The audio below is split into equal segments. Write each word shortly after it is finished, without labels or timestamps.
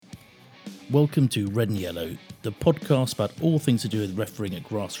Welcome to Red and Yellow, the podcast about all things to do with refereeing at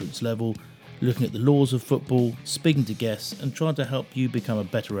grassroots level, looking at the laws of football, speaking to guests, and trying to help you become a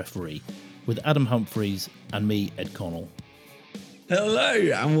better referee, with Adam Humphreys and me, Ed Connell. Hello,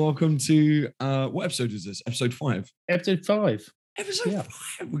 and welcome to, what episode is this? Episode 5? Episode 5. Episode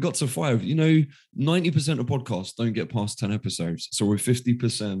 5. We got to 5. You know, 90% of podcasts don't get past 10 episodes. So we're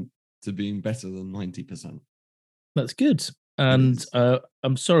 50% to being better than 90%. That's good. And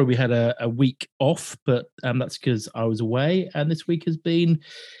I'm sorry we had a week off, but that's because I was away. And this week has been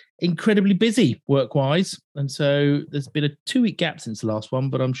incredibly busy work-wise. And so there's been a 2-week gap since the last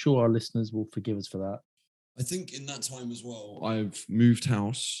one, but I'm sure our listeners will forgive us for that. I think in that time as well, I've moved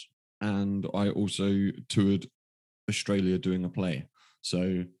house and I also toured Australia doing a play.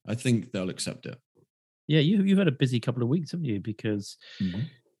 So I think they'll accept it. Yeah, you've had a busy couple of weeks, haven't you? Because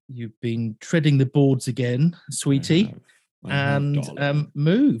you've been treading the boards again, sweetie. And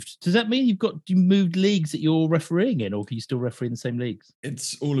moved. Does that mean you moved leagues that you're refereeing in, or can you still referee in the same leagues?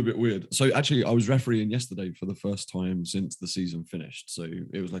 It's all a bit weird. So actually, I was refereeing yesterday for the first time since the season finished. So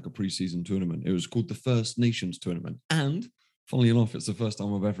it was like a pre-season tournament. It was called the First Nations Tournament, and funnily enough, it's the first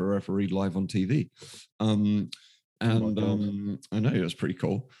time I've ever refereed live on TV. I know it was pretty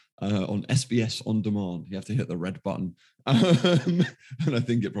cool. On SBS On Demand, you have to hit the red button. And I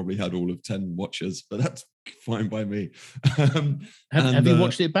think it probably had all of 10 watchers, but that's fine by me. Have you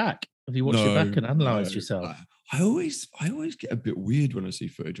watched it back? Have you watched it back and analysed yourself? I always get a bit weird when I see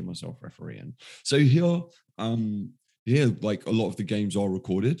footage of myself refereeing. So here, like a lot of the games are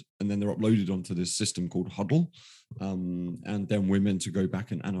recorded and then they're uploaded onto this system called Huddle. And then we're meant to go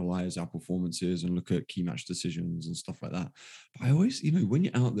back and analyze our performances and look at key match decisions and stuff like that. But I always, when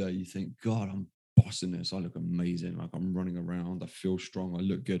you're out there, you think, God, I'm bossing this. I look amazing. Like I'm running around. I feel strong. I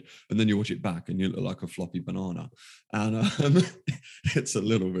look good. And then you watch it back and you look like a floppy banana. And it's a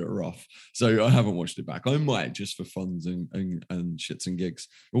little bit rough. So I haven't watched it back. I might just for funs and shits and gigs.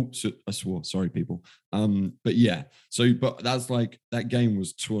 Oh, I swore. Sorry, people. But yeah. But that's like, that game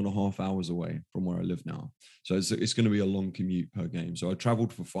was 2.5 hours away from where I live now. So it's going to be a long commute per game. So I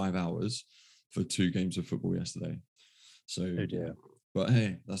traveled for 5 hours for 2 games of football yesterday. So, oh dear. But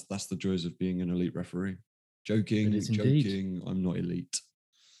hey, that's the joys of being an elite referee. Joking. I'm not elite.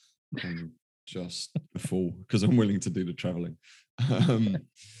 I'm just a fool because I'm willing to do the traveling.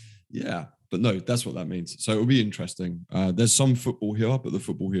 Yeah, but no, that's what that means. So it'll be interesting. There's some football here, but the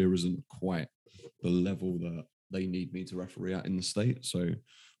football here isn't quite the level that they need me to referee at in the state. So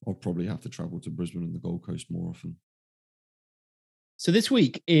I'll probably have to travel to Brisbane and the Gold Coast more often. So this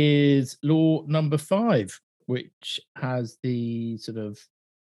week is law number 5, which has the sort of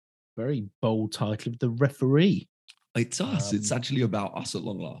very bold title of the referee. It's us. It's actually about us at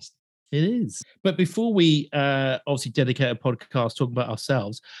long last. It is. But before we obviously dedicate a podcast talking about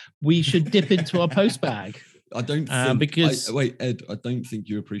ourselves, we should dip into our post bag. I don't think... wait, Ed, I don't think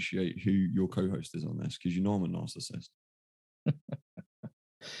you appreciate who your co-host is on this because you know I'm a narcissist.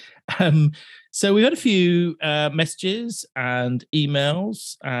 So we had a few messages and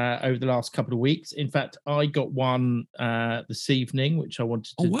emails over the last couple of weeks. In fact, I got one this evening, which I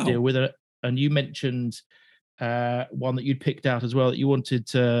wanted to deal with. And you mentioned one that you'd picked out as well that you wanted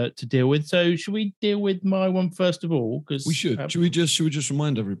to deal with. So should we deal with my one first of all? Because we should. Should we just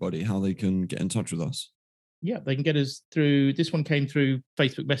remind everybody how they can get in touch with us? Yeah, they can get us through. This one came through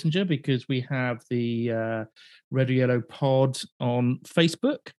Facebook Messenger because we have the Red or Yellow Pod on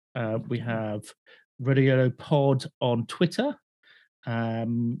Facebook. We have Red or Yellow Pod on Twitter.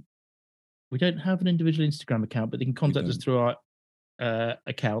 We don't have an individual Instagram account, but they can contact us through our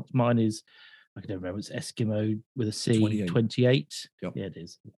account. Mine is, I don't remember, it's Eskimo with a C, 28. Yep. Yeah, it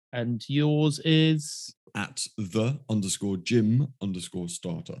is. And yours is? At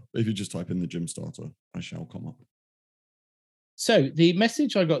 @the_gym_starter. If you just type in the gym starter, I shall come up. So the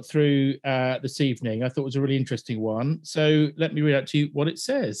message I got through this evening, I thought was a really interesting one. So let me read out to you what it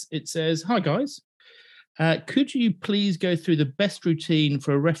says. It says, "Hi guys, could you please go through the best routine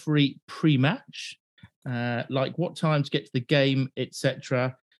for a referee pre-match, like what time to get to the game,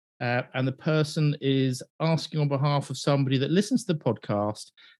 etc." And the person is asking on behalf of somebody that listens to the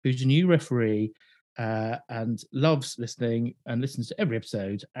podcast, who's a new referee and loves listening and listens to every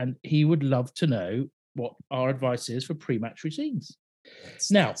episode, and he would love to know what our advice is for pre-match routines.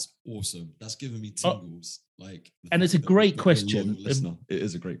 That's awesome. That's giving me tingles. And it's a great question. Listener, it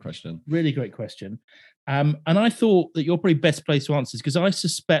is a great question. Really great question. And I thought that you're probably best placed to answer this because I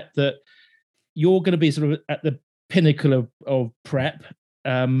suspect that you're going to be sort of at the pinnacle of prep.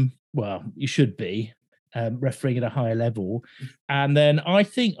 Well, you should be refereeing at a higher level. And then I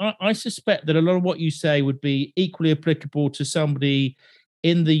think, I suspect that a lot of what you say would be equally applicable to somebody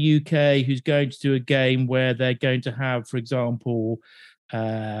in the UK who's going to do a game where they're going to have, for example,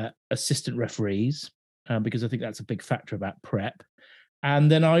 assistant referees, because I think that's a big factor about prep.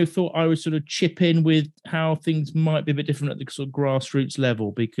 And then I thought I would sort of chip in with how things might be a bit different at the sort of grassroots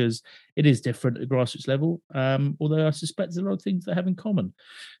level, because it is different at the grassroots level, although I suspect there's a lot of things they have in common.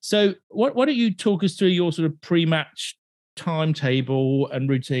 So why don't you talk us through your sort of pre-match timetable and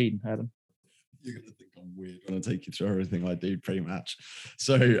routine, Adam? You're gonna think I'm weird when I take you through everything I do pre-match.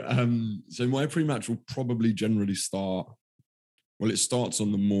 So my pre-match will probably generally start. Well, it starts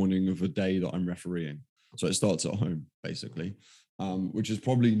on the morning of a day that I'm refereeing. So it starts at home, basically, which is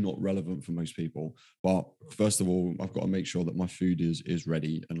probably not relevant for most people. But first of all, I've got to make sure that my food is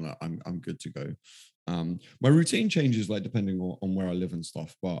ready and like, I'm good to go. My routine changes like depending on where I live and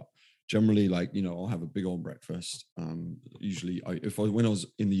stuff, but generally, like, you know, I'll have a big old breakfast. Usually, when I was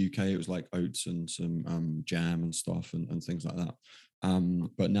in the UK, it was like oats and some jam and stuff and things like that.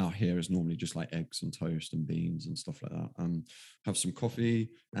 But now here is normally just like eggs and toast and beans and stuff like that. Have some coffee,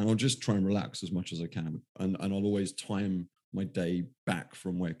 and I'll just try and relax as much as I can. And I'll always time my day back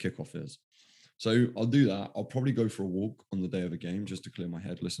from where kickoff is. So I'll do that. I'll probably go for a walk on the day of a game just to clear my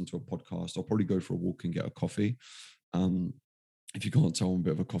head, listen to a podcast. I'll probably go for a walk and get a coffee. If you can't tell, I'm a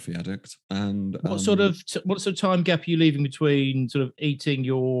bit of a coffee addict. And what sort of time gap are you leaving between sort of eating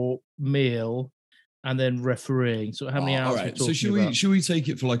your meal and then refereeing? So how many hours? All right. So should we take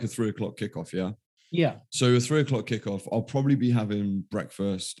it for like a 3 o'clock kickoff? Yeah. Yeah. So a 3 o'clock kickoff, I'll probably be having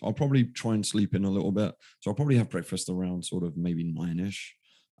breakfast. I'll probably try and sleep in a little bit. So I'll probably have breakfast around sort of maybe 9ish.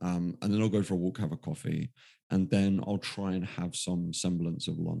 And then I'll go for a walk, have a coffee. And then I'll try and have some semblance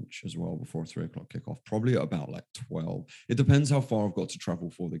of lunch as well before a 3 o'clock kickoff, probably at about like 12. It depends how far I've got to travel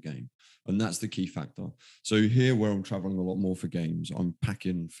for the game. And that's the key factor. So here where I'm traveling a lot more for games, I'm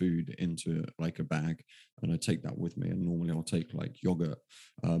packing food into like a bag and I take that with me. And normally I'll take like yogurt,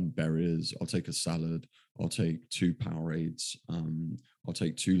 berries, I'll take a salad, I'll take 2 Powerades, I'll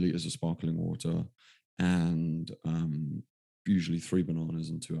take 2 liters of sparkling water, and usually 3 bananas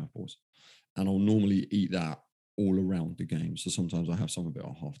and 2 apples. And I'll normally eat that all around the game. So sometimes I have some of it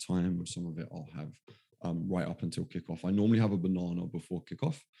at half time, some of it I'll have right up until kickoff. I normally have a banana before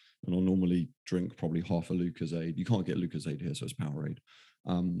kickoff, and I'll normally drink probably half a Lucozade. You can't get Lucozade here, so it's Powerade.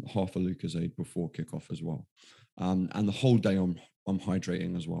 Half a Lucozade before kickoff as well. And the whole day I'm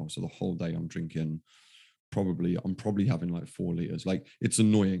hydrating as well. So the whole day I'm drinking I'm probably having like 4 liters. Like, it's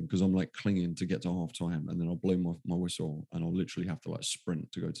annoying because I'm like clinging to get to half time, and then I'll blow my whistle and I'll literally have to like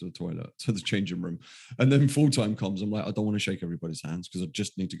sprint to go to the toilet, to the changing room. And then full time comes, I'm like, I don't want to shake everybody's hands because I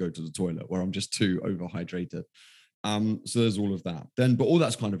just need to go to the toilet, where I'm just too overhydrated. So there's all of that. Then, but all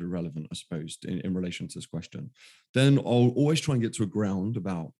that's kind of irrelevant, I suppose, in relation to this question. Then I'll always try and get to a ground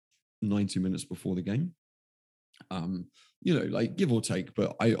about 90 minutes before the game. You know, like give or take,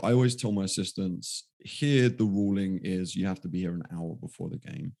 but I always tell my assistants here, the ruling is you have to be here an hour before the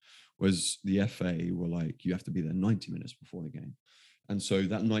game, whereas the FA were like, you have to be there 90 minutes before the game. And so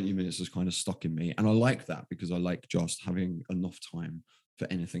that 90 minutes is kind of stuck in me. And I like that because I like just having enough time for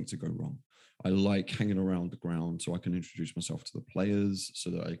anything to go wrong. I like hanging around the ground so I can introduce myself to the players, so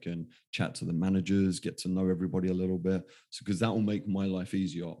that I can chat to the managers, get to know everybody a little bit. So, because that will make my life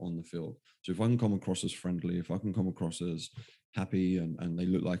easier on the field. So if I can come across as friendly, if I can come across as happy and they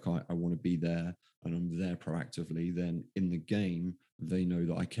look like I want to be there and I'm there proactively, then in the game, they know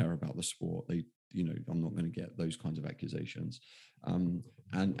that I care about the sport. They, you know, I'm not going to get those kinds of accusations. And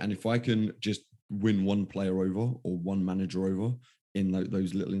if I can just win one player over or one manager over in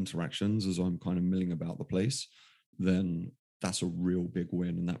those little interactions as I'm kind of milling about the place, then that's a real big win,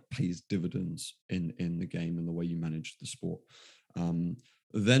 and that pays dividends in the game and the way you manage the sport.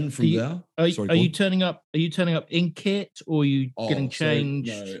 Then from there, are you turning up? Are you turning up in kit, or are you getting changed?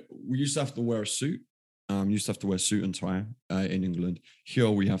 No, we used to have to wear a suit. Used to have to wear suit and tie in England. Here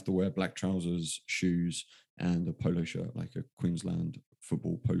we have to wear black trousers, shoes, and a polo shirt, like a Queensland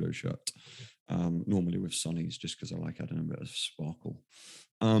football polo shirt. Normally with sunnies, just because I like adding a bit of sparkle.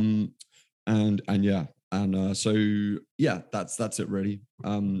 That's it really.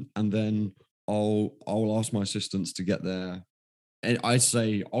 And then I'll ask my assistants to get there. And I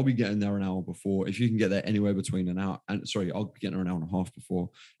say I'll be getting there an hour before. If you can get there anywhere between an hour and I'll get there an hour and a half before.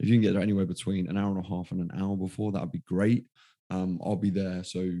 If you can get there anywhere between an hour and a half and an hour before, that'd be great. I'll be there.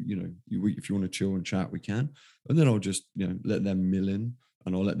 So, you know, if you want to chill and chat, we can. And then I'll just, you know, let them mill in,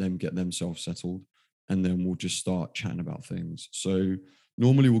 and I'll let them get themselves settled. And then we'll just start chatting about things. So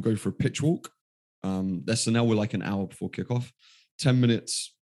normally we'll go for a pitch walk. So now we're like an hour before kickoff. 10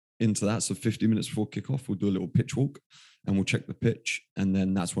 minutes into that, so 50 minutes before kickoff, we'll do a little pitch walk and we'll check the pitch. And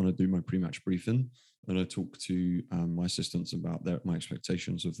then that's when I do my pre-match briefing. and I talk to my assistants about my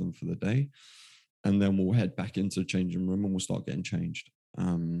expectations of them for the day. And then we'll head back into the changing room and we'll start getting changed.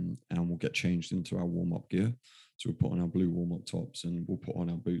 And we'll get changed into our warm-up gear. So we'll put on our blue warm-up tops and we'll put on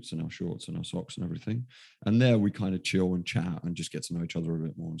our boots and our shorts and our socks and everything. And there we kind of chill and chat and just get to know each other a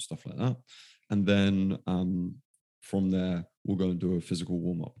bit more and stuff like that. And then from there, we'll go and do a physical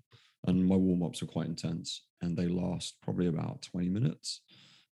warm-up. And my warm-ups are quite intense and they last probably about 20 minutes.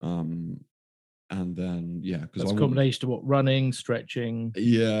 And then, yeah, because that's a combination of what, running, stretching?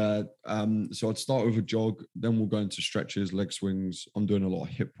 Yeah. So I'd start with a jog, then we'll go into stretches, leg swings. I'm doing a lot of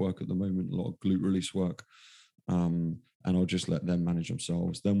hip work at the moment, a lot of glute release work. And I'll just let them manage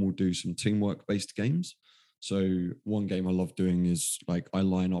themselves. Then we'll do some teamwork based games. So one game I love doing is like I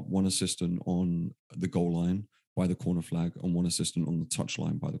line up one assistant on the goal line by the corner flag and one assistant on the touch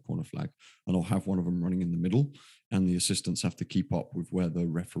line by the corner flag. And I'll have one of them running in the middle and the assistants have to keep up with where the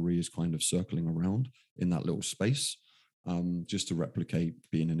referee is kind of circling around in that little space, just to replicate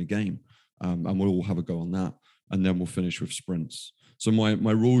being in a game. And we'll all have a go on that. And then we'll finish with sprints. So my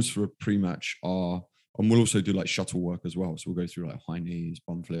rules for a pre-match are, and we'll also do like shuttle work as well. So we'll go through like high knees,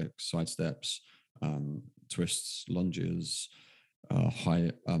 bum flicks, side steps, twists, lunges,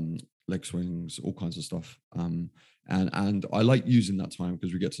 high leg swings, all kinds of stuff. And I like using that time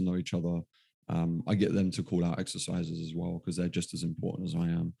because we get to know each other. I get them to call out exercises as well because they're just as important as I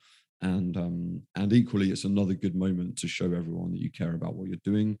am. And equally, it's another good moment to show everyone that you care about what you're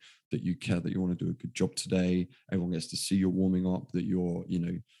doing, that you care, that you want to do a good job today. Everyone gets to see you're warming up, that you're,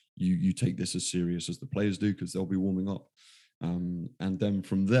 you take this as serious as the players do because they'll be warming up. And then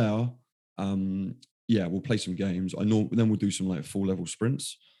from there, we'll play some games. Then we'll do some like full level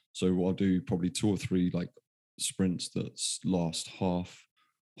sprints. So I'll do probably 2 or 3 like sprints that last half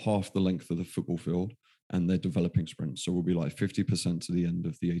the length of the football field, and they're developing sprints. So we'll be like 50% to the end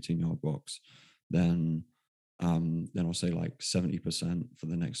of the 18-yard box. Then I'll say like 70% for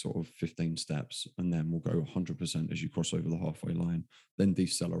the next sort of 15 steps. And then we'll go 100% as you cross over the halfway line, then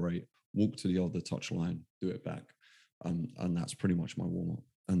decelerate, walk to the other touch line, do it back. And that's pretty much my warm up.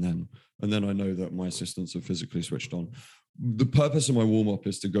 And then I know that my assistants are physically switched on. The purpose of my warm up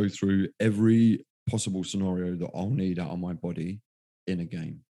is to go through every possible scenario that I'll need out of my body in a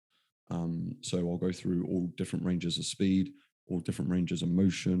game. So I'll go through all different ranges of speed, all different ranges of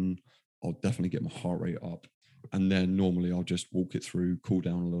motion. I'll definitely get my heart rate up. And then normally I'll just walk it through, cool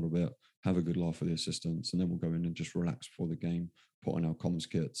down a little bit, have a good laugh with the assistants, and then we'll go in and just relax before the game, put on our comms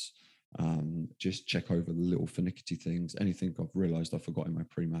kits, just check over the little finicky things. Anything I've realized I forgot in my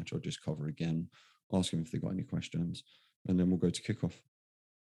pre-match, I'll just cover again, ask them if they've got any questions, and then we'll go to kickoff.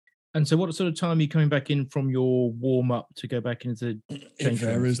 And so what sort of time are you coming back in from your warm-up to go back into it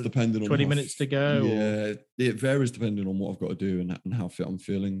varies depending on 20 minutes to go? Yeah, it varies depending on what I've got to do and how fit I'm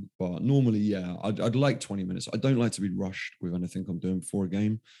feeling. But normally, yeah, I'd like 20 minutes. I don't like to be rushed with anything I'm doing before a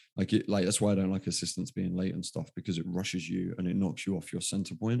game. Like that's why I don't like assistants being late and stuff, because it rushes you and it knocks you off your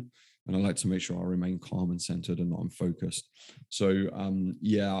center point. And I like to make sure I remain calm and centered and that I'm focused. So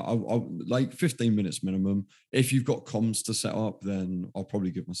I'll like 15 minutes minimum. If you've got comms to set up, then I'll probably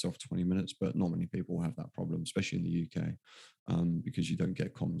give myself 20 minutes, but not many people have that problem, especially in the UK, because you don't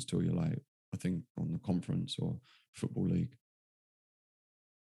get comms till you're like, I think, on the conference or football league.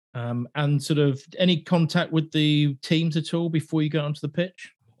 And sort of any contact with the teams at all before you go onto the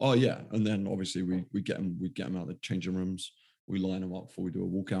pitch? Oh yeah, and then obviously we get them out of the changing rooms. We line them up before we do a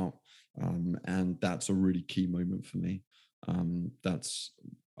walkout, and that's a really key moment for me.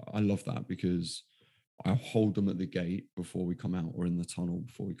 I love that because I'll hold them at the gate before we come out, or in the tunnel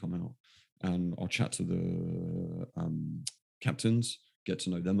before we come out, and I'll chat to the captains, get to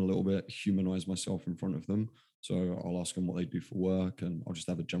know them a little bit, humanize myself in front of them. So I'll ask them what they do for work, and I'll just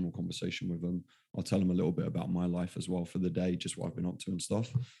have a general conversation with them. I'll tell them a little bit about my life as well for the day, just what I've been up to and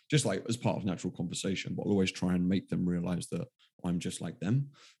stuff, just like as part of natural conversation. But I'll always try and make them realize that I'm just like them.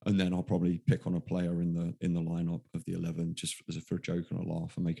 And then I'll probably pick on a player in the lineup of the 11, just for a joke and a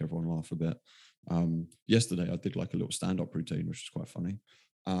laugh, and make everyone laugh a bit. Yesterday I did like a little stand-up routine, which is quite funny.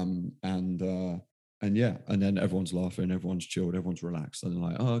 And then everyone's laughing, everyone's chilled, everyone's relaxed, and they're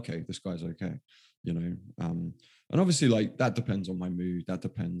like, oh, okay, this guy's okay. And obviously, like, that depends on my mood, that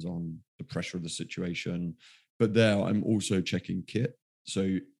depends on the pressure of the situation. But there I'm also checking kit.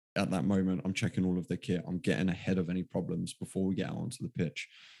 So at that moment, I'm checking all of the kit. I'm getting ahead of any problems before we get out onto the pitch,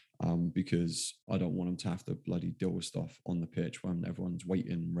 because I don't want them to have to bloody deal with stuff on the pitch when everyone's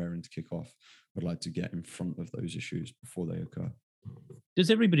waiting, raring to kick off. I'd like to get in front of those issues before they occur.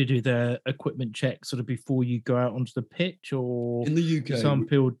 Does everybody do their equipment check sort of before you go out onto the pitch, or in the UK, some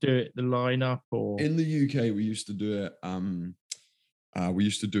people do it the lineup? Or in the UK, we used to do it. We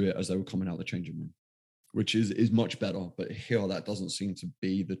used to do it as they were coming out of the changing room. which is much better. But here, that doesn't seem to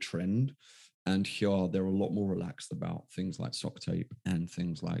be the trend. And here, they're a lot more relaxed about things like sock tape and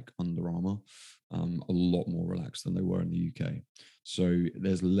things like Under Armour, a lot more relaxed than they were in the UK. So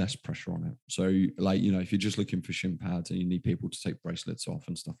there's less pressure on it. So, like, if you're just looking for shin pads and you need people to take bracelets off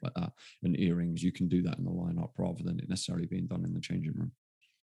and stuff like that and earrings, you can do that in the lineup rather than it necessarily being done in the changing room.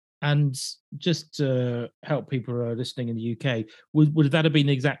 And just to help people who are listening in the UK, would that have been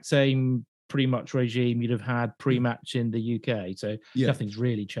the exact same pretty much regime you'd have had pre-match in the UK? So nothing's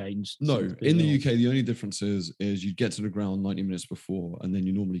really changed. No, in the UK, the only difference is you get to the ground 90 minutes before, and then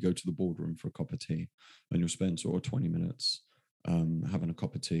you normally go to the boardroom for a cup of tea, and you'll spend sort of 20 minutes having a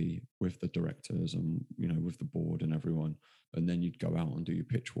cup of tea with the directors and with the board and everyone, and then you'd go out and do your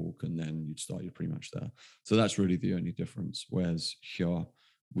pitch walk, and then you'd start your pre-match there. So that's really the only difference. Whereas here,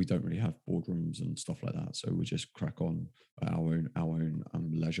 we don't really have boardrooms and stuff like that, so we just crack on at our own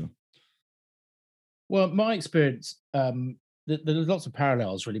leisure. Well, my experience, there's lots of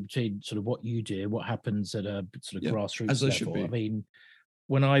parallels really between sort of what you do, what happens at a sort of grassroots level. I mean,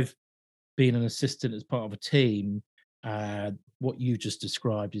 when I've been an assistant as part of a team, what you just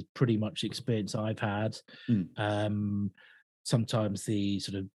described is pretty much the experience I've had. Sometimes the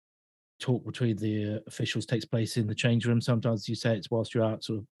sort of talk between the officials takes place in the change room. Sometimes you say it's whilst you're out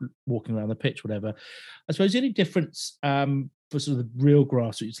sort of walking around the pitch, whatever. I suppose the only difference for sort of the real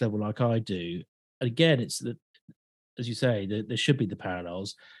grassroots level like I do, and again, it's that, as you say, there should be the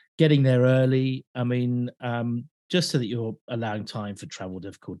parallels. Getting there early, I mean, just so that you're allowing time for travel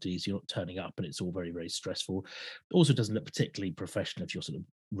difficulties, you're not turning up and it's all very, very stressful. It also doesn't look particularly professional if you're sort of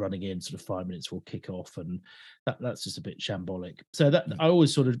running in sort of 5 minutes before kick-off, and that's just a bit shambolic. So that I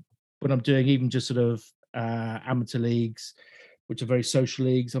always sort of, when I'm doing even just sort of amateur leagues, which are very social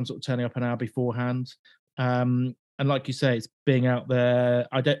leagues, I'm sort of turning up an hour beforehand. And like you say, it's being out there.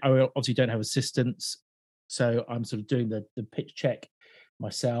 I obviously don't have assistants, so I'm sort of doing the pitch check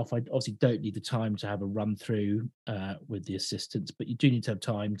myself. I obviously don't need the time to have a run through with the assistants, but you do need to have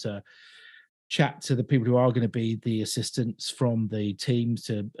time to chat to the people who are going to be the assistants from the teams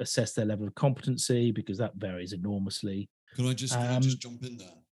to assess their level of competency, because that varies enormously. Can I just jump in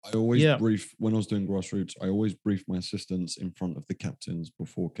there? I always brief, when I was doing grassroots, I always brief my assistants in front of the captains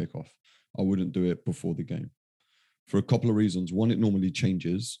before kickoff. I wouldn't do it before the game for a couple of reasons. One, it normally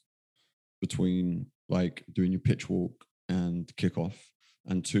changes between like doing your pitch walk and kickoff.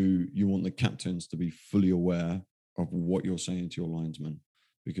 And two, you want the captains to be fully aware of what you're saying to your linesmen,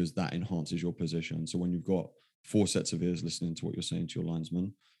 because that enhances your position. So when you've got 4 sets of ears listening to what you're saying to your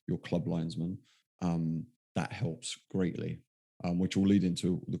linesman, your club linesman, that helps greatly. Which will lead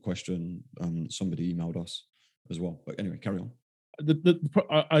into the question somebody emailed us as well. But anyway, carry on.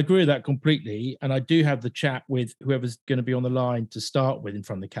 I agree with that completely. And I do have the chat with whoever's going to be on the line to start with in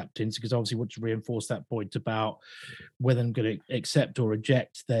front of the captains, because obviously want to reinforce that point about whether I'm going to accept or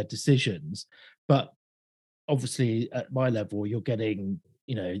reject their decisions. But obviously at my level, you're getting,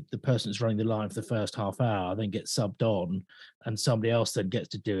 the person that's running the line for the first half hour then gets subbed on, and somebody else then gets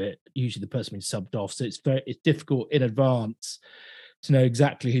to do it. Usually the person being subbed off. So it's difficult in advance to know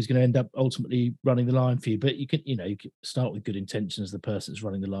exactly who's going to end up ultimately running the line for you. But you can start with good intentions, the person that's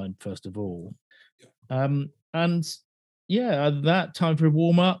running the line first of all. And that time for a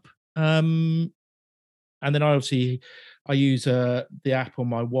warm up. And then I use the app on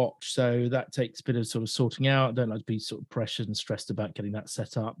my watch, so that takes a bit of sort of sorting out. I don't like to be sort of pressured and stressed about getting that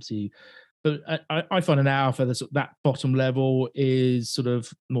set up. But I find an hour for that bottom level is sort of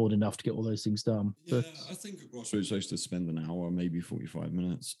more than enough to get all those things done. Yeah, I think at grassroots I used to spend an hour, maybe 45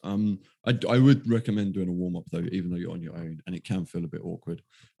 minutes. I would recommend doing a warm up though, even though you're on your own, and it can feel a bit awkward.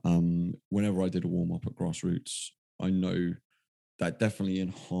 Whenever I did a warm up at grassroots, I know that definitely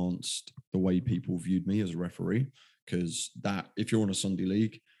enhanced the way people viewed me as a referee, because that if you're on a Sunday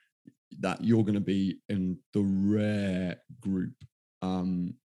league, that you're going to be in the rare group,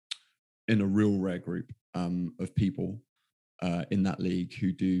 in a real rare group of people in that league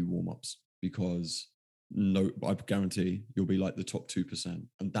who do warm-ups, because I guarantee you'll be like the top 2%,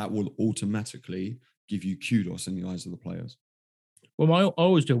 and that will automatically give you kudos in the eyes of the players. Well, I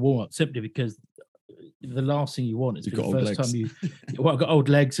always do a warm-up simply because the last thing you want is the first time I've got old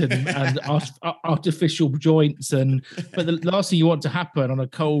legs and artificial joints, but the last thing you want to happen on a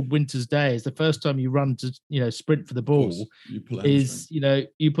cold winter's day is the first time you run to sprint for the ball you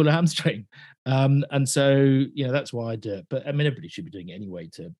pull a hamstring, and so that's why I do it. But I mean, everybody should be doing it anyway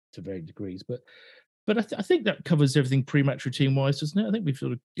to varying degrees, but I think that covers everything pre-match routine wise, doesn't it? I think we've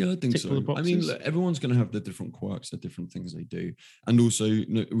sort of I think so. I mean, look, everyone's going to have the different quirks, the different things they do, and also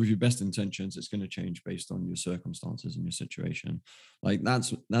with your best intentions, it's going to change based on your circumstances and your situation. Like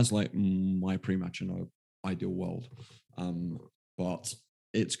that's like my pre-match in ideal world. But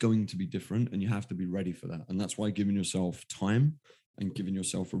it's going to be different, and you have to be ready for that. And that's why giving yourself time and giving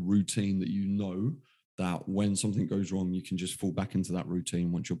yourself a routine that you know that when something goes wrong, you can just fall back into that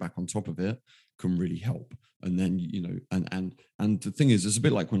routine once you're back on top of it, can really help. And then, you know, and the thing is, it's a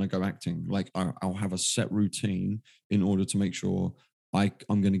bit like when I go acting, like I'll have a set routine in order to make sure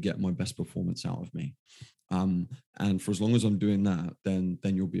I'm going to get my best performance out of me. And for as long as I'm doing that, then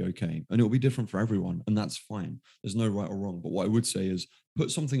you'll be okay. And it'll be different for everyone, and that's fine. There's no right or wrong. But what I would say is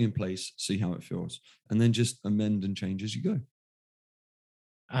put something in place, see how it feels, and then just amend and change as you go.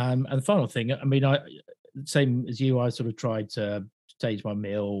 And the final thing, I mean, same as you, I sort of tried to stage my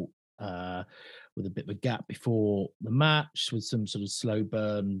meal with a bit of a gap before the match, with some sort of slow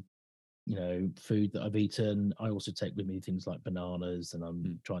burn, you know, food that I've eaten. I also take with me things like bananas, and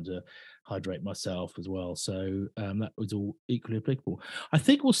I'm trying to hydrate myself as well. So that was all equally applicable. I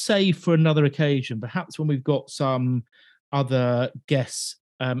think we'll save for another occasion, perhaps when we've got some other guests,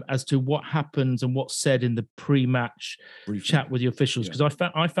 as to what happens and what's said in the pre-match chat with the officials, because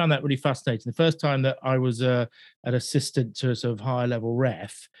I found that really fascinating. The first time that I was an assistant to a sort of higher level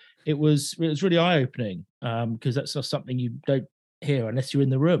ref, it was really eye-opening, because that's not something you don't hear unless you're in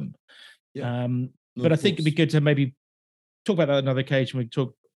the room. But I think it'd be good to maybe talk about that on another occasion. We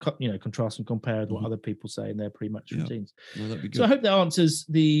talk, you know, contrast and compare with what other people say in their pre-match routines. No, that'd be good. So I hope that answers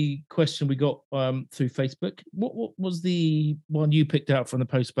the question we got through Facebook. What was the one you picked out from the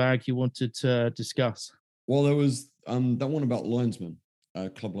post bag you wanted to discuss? Well, there was that one about linesmen,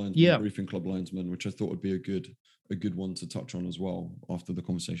 club linesmen, briefing club linesmen, which I thought would be a good one to touch on as well after the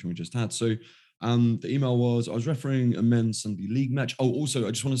conversation we just had. So the email was, I was refereeing a men's Sunday league match. Oh, also,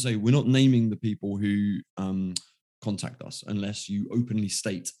 I just want to say we're not naming the people who contact us unless you openly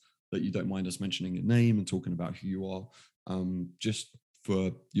state that you don't mind us mentioning your name and talking about who you are. Just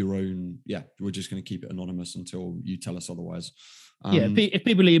for your own, we're just going to keep it anonymous until you tell us otherwise. If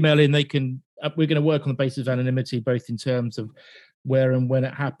people email in, they can. We're going to work on the basis of anonymity, both in terms of where and when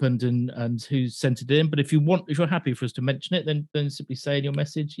it happened and who sent it in. But if you're happy for us to mention it, then simply say in your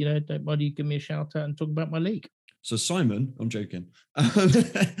message, you know, don't mind you give me a shout out and talk about my league. So Simon, I'm joking.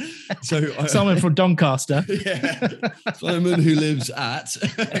 Simon from Doncaster. Simon, who lives at.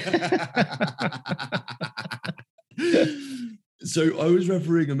 So I was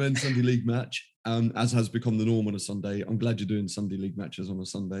refereeing a men's Sunday league match, as has become the norm on a Sunday. I'm glad you're doing Sunday league matches on a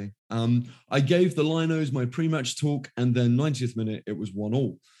Sunday. I gave the Linos my pre-match talk, and then 90th minute, it was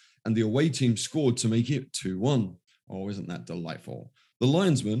 1-1. And the away team scored to make it 2-1. Oh, isn't that delightful? The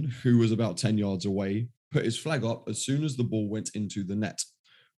linesman, who was about 10 yards away, put his flag up as soon as the ball went into the net.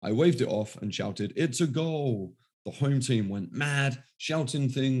 I waved it off and shouted, "It's a goal." The home team went mad, shouting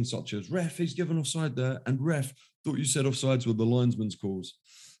things such as, "Ref, he's given offside there," and "Ref, thought you said offsides were the linesman's calls."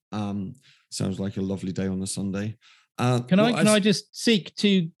 Sounds like a lovely day on a Sunday. Can I just seek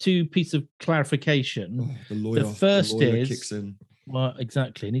two pieces of clarification? Oh, the lawyer kicks in. Well,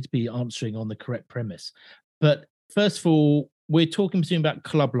 exactly. I need to be answering on the correct premise. But first of all, we're talking about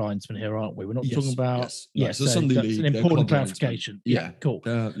club linesmen here, aren't we? We're not talking about so Sunday that's league, an important clarification. Yeah, cool.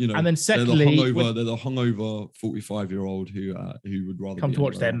 You know, and then secondly, they're the hungover 45-year-old who would rather come to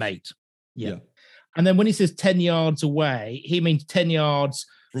watch their mate. Yeah. And then when he says 10 yards away, he means 10 yards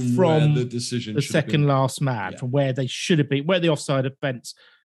from the decision, the second last man, from where they should have been, where the offside offence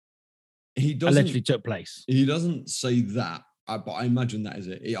allegedly took place. He doesn't say that, but I imagine that is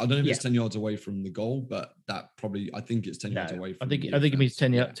it. I don't know if it's 10 yards away from the goal, but that probably, I think it's 10 yards away from I think it means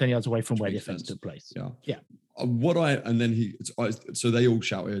 10 yards away from where the offence took place. Yeah. So they all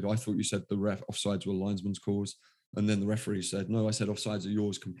shouted, "I thought you said the ref offsides were linesman's calls." And then the referee said, "No, I said offsides are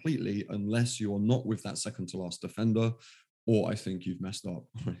yours completely, unless you are not with that second to last defender, or I think you've messed up."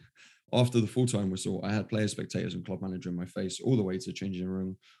 After the full-time whistle, I had players, spectators, and club manager in my face all the way to the changing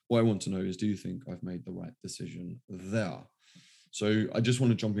room. What I want to know is, do you think I've made the right decision there? So I just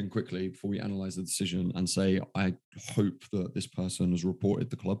want to jump in quickly before we analyze the decision and say, I hope that this person has reported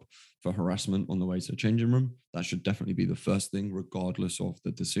the club for harassment on the way to the changing room. That should definitely be the first thing, regardless of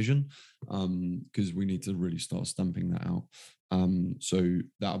the decision, because we need to really start stamping that out. So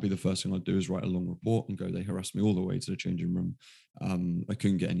that'll be the first thing I'd do, is write a long report and go, they harassed me all the way to the changing room. I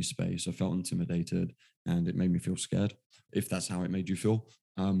couldn't get any space. I felt intimidated and it made me feel scared, if that's how it made you feel.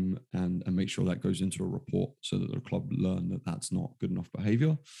 And make sure that goes into a report so that the club learn that that's not good enough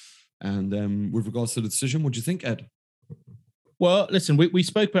behavior. And then with regards to the decision, what do you think, Ed? Well, listen, we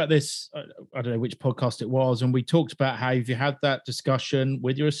spoke about this, I don't know which podcast it was, and we talked about how if you had that discussion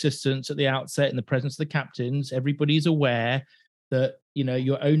with your assistants at the outset in the presence of the captains, everybody's aware that, you know,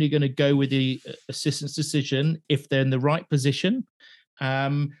 you're only going to go with the assistant's decision if they're in the right position.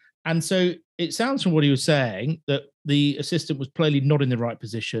 And so it sounds from what he was saying that the assistant was plainly not in the right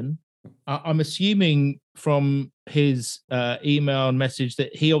position. I'm assuming from his email and message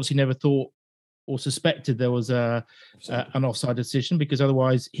that he obviously never thought or suspected there was an offside decision, because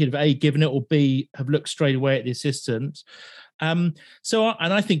otherwise he'd have A, given it, or B, have looked straight away at the assistant. And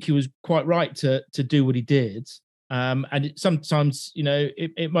I think he was quite right to do what he did. And sometimes,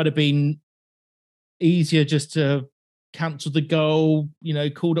 it might have been easier just to cancel the goal,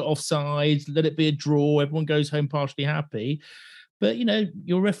 called it offside, let it be a draw, everyone goes home partially happy. But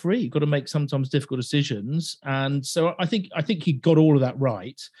you're a referee, you've got to make sometimes difficult decisions. And so I think he got all of that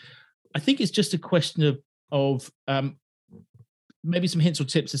right. I think it's just a question of maybe some hints or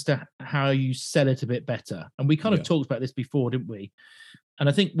tips as to how you sell it a bit better. And we kind of talked about this before, didn't we? And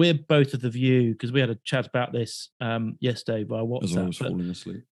I think we're both of the view, because we had a chat about this yesterday via WhatsApp. As I was falling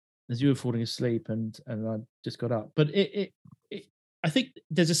asleep. As you were falling asleep, and I just got up. But I think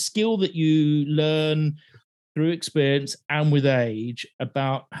there's a skill that you learn through experience and with age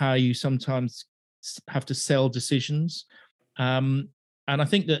about how you sometimes have to sell decisions. And I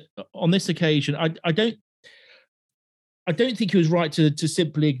think that on this occasion, I don't think he was right to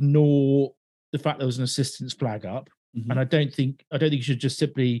simply ignore the fact there was an assistant's flag up. Mm-hmm. And I don't think he should just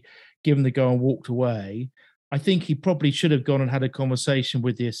simply give him the go and walked away. I think he probably should have gone and had a conversation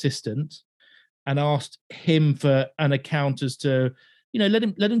with the assistant and asked him for an account as to, let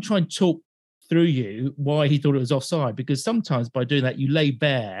him try and talk through you why he thought it was offside, because sometimes by doing that you lay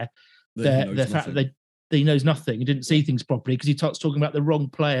bare the fact that he knows nothing. He didn't see things properly because he starts talking about the wrong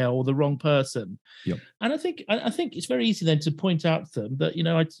player or the wrong person. Yep. And I think it's very easy then to point out to them that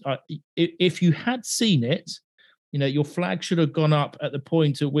if you had seen it, your flag should have gone up at the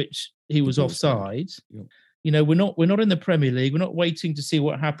point at which he was offside. Yep. We're not in the Premier League. We're not waiting to see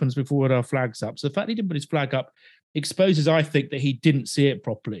what happens before we put our flags up. So the fact he didn't put his flag up exposes, I think, that he didn't see it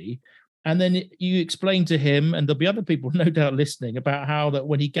properly. And then you explain to him, and there'll be other people no doubt listening, about how that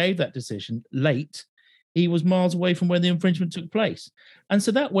when he gave that decision late, he was miles away from where the infringement took place. And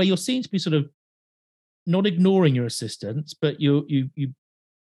so that way you're seen to be sort of not ignoring your assistants, but you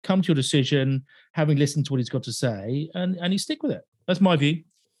come to your decision having listened to what he's got to say, and you stick with it. That's my view.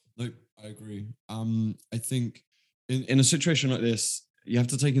 No, I agree. I think in a situation like this, you have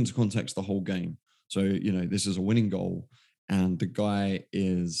to take into context the whole game. So, this is a winning goal, and the guy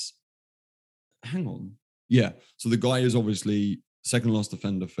is, hang on. Yeah. So the guy is obviously second last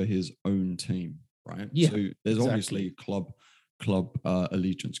defender for his own team, right? Yeah, so there's obviously club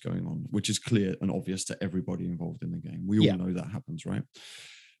allegiance going on, which is clear and obvious to everybody involved in the game. We all know that happens, right?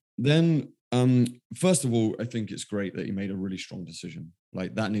 Then, first of all, I think it's great that he made a really strong decision.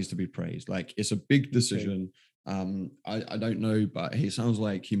 Like, that needs to be praised. Like, it's a big decision. I don't know, but he sounds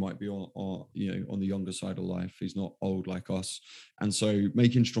like he might be on the younger side of life. He's not old like us, and so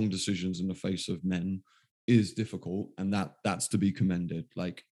making strong decisions in the face of men is difficult, and that's to be commended.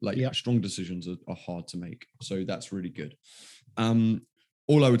 Like strong decisions are hard to make, so that's really good.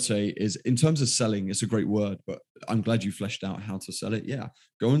 All I would say is, in terms of selling, it's a great word, but I'm glad you fleshed out how to sell it. Yeah,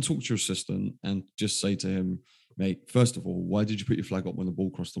 go and talk to your assistant and just say to him, mate, first of all, why did you put your flag up when the ball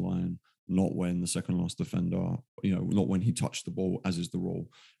crossed the line? Not when the second last defender, not when he touched the ball, as is the rule.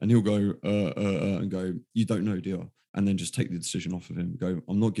 And he'll go, and go, you don't know, dear. And then just take the decision off of him. Go,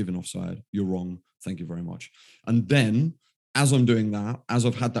 I'm not giving offside. You're wrong. Thank you very much. And then, as I'm doing that, as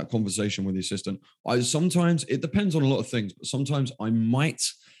I've had that conversation with the assistant, sometimes it depends on a lot of things, but sometimes I might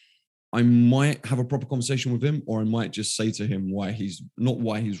have a proper conversation with him, or I might just say to him why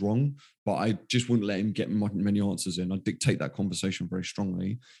he's wrong, but I just wouldn't let him get many answers in. I'd dictate that conversation very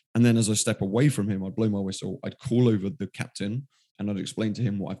strongly. And then as I step away from him, I'd blow my whistle, I'd call over the captain, and I'd explain to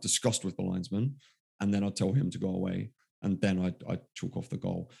him what I've discussed with the linesman. And then I'd tell him to go away. And then I'd chalk off the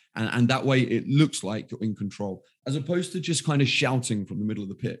goal. And that way it looks like you're in control, as opposed to just kind of shouting from the middle of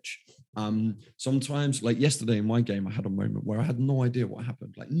the pitch. Sometimes, like yesterday in my game, I had a moment where I had no idea what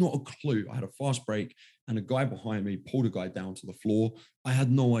happened, like not a clue. I had a fast break and a guy behind me pulled a guy down to the floor. I had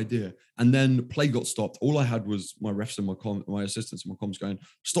no idea. And then play got stopped. All I had was my refs and my assistants and my comms going,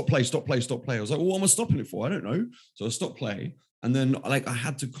 stop play, stop play, stop play. I was like, well, what am I stopping it for? I don't know. So I stopped play. And then, I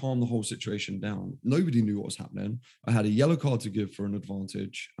had to calm the whole situation down. Nobody knew what was happening. I had a yellow card to give for an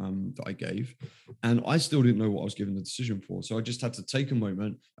advantage that I gave, and I still didn't know what I was giving the decision for. So I just had to take a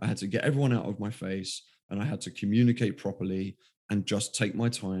moment. I had to get everyone out of my face, and I had to communicate properly and just take my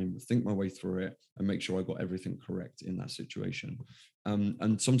time, think my way through it, and make sure I got everything correct in that situation.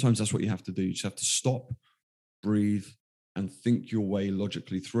 And sometimes that's what you have to do. You just have to stop, breathe, and think your way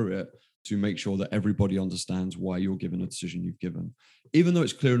logically through it, to make sure that everybody understands why you're given a decision you've given. Even though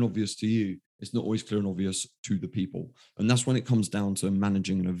it's clear and obvious to you, it's not always clear and obvious to the people. And that's when it comes down to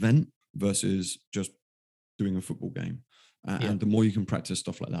managing an event versus just doing a football game. Yeah. And the more you can practice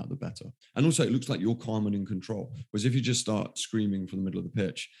stuff like that, the better. And also, it looks like you're calm and in control. Whereas if you just start screaming from the middle of the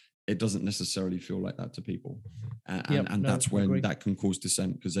pitch, it doesn't necessarily feel like that to people. And that's when that can cause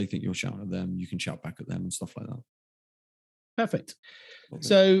dissent, because they think you're shouting at them. You can shout back at them and stuff like that. Perfect.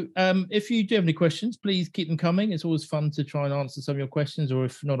 So if you do have any questions, please keep them coming. It's always fun to try and answer some of your questions, or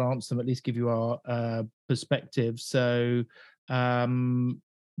if not answer them, at least give you our perspective. So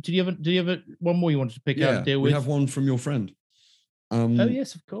do you have one more you wanted to pick out and deal with? We have one from your friend. Oh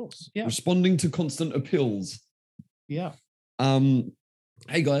yes, of course. Yeah. Responding to constant appeals. Yeah.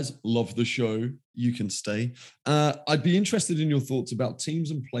 Hey guys, love the show. You can stay. I'd be interested in your thoughts about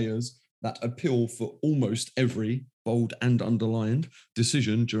teams and players that appeal for almost every, bold and underlined,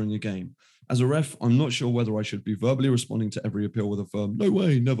 decision during a game. As a ref, I'm not sure whether I should be verbally responding to every appeal with a firm, no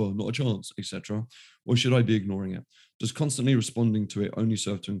way, never, not a chance, etc., or should I be ignoring it? Does constantly responding to it only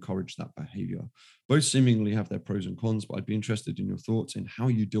serve to encourage that behavior? Both seemingly have their pros and cons, but I'd be interested in your thoughts in how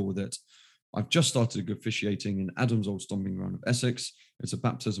you deal with it. I've just started officiating in Adam's old stomping ground of Essex. It's a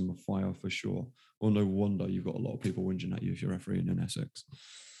baptism of fire for sure. Well, no wonder you've got a lot of people whinging at you if you're refereeing in Essex.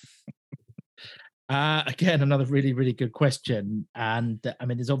 Again, another really, really good question. And I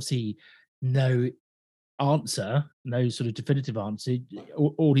mean, there's obviously no answer, no sort of definitive answer.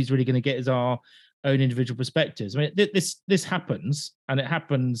 All he's really going to get is our own individual perspectives. I mean, this happens, and it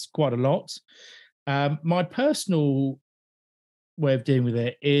happens quite a lot. My personal way of dealing with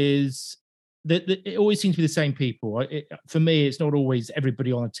it is that it always seems to be the same people. For me, it's not always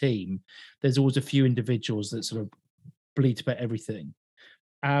everybody on a team. There's always a few individuals that sort of bleat about everything.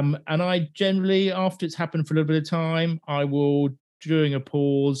 And I generally, after it's happened for a little bit of time, I will, during a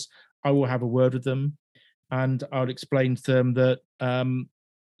pause, I will have a word with them, and I'll explain to them that,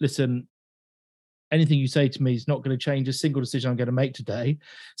 listen, anything you say to me is not going to change a single decision I'm going to make today.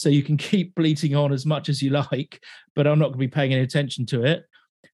 So you can keep bleating on as much as you like, but I'm not going to be paying any attention to it.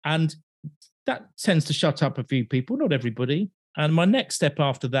 And that tends to shut up a few people, not everybody. And my next step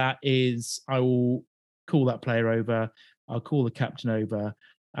after that is I will call that player over, I'll call the captain over,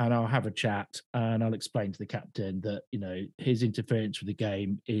 and I'll have a chat, and I'll explain to the captain that, you know, his interference with the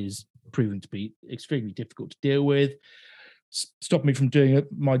game is proving to be extremely difficult to deal with, stop me from doing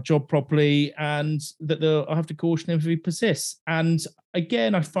my job properly, and that I'll have to caution him if he persists. And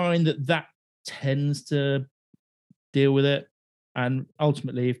again, I find that tends to deal with it. And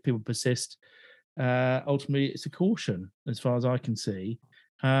ultimately, if people persist, ultimately it's a caution as far as I can see.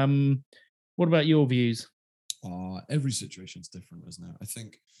 What about your views? Every situation's different, isn't it? I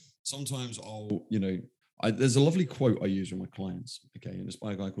think sometimes there's a lovely quote I use with my clients, okay, and it's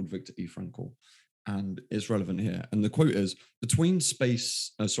by a guy called Viktor E. Frankl, and it's relevant here. And the quote is, between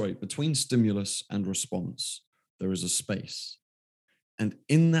stimulus and response, there is a space. And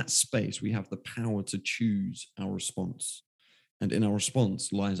in that space, we have the power to choose our response. And in our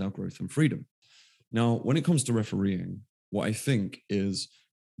response lies our growth and freedom. Now, when it comes to refereeing, what I think is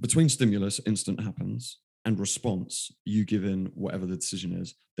between stimulus, instant happens, and response, you give in whatever the decision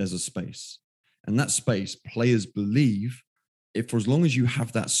is, there's a space. And that space, players believe, if for as long as you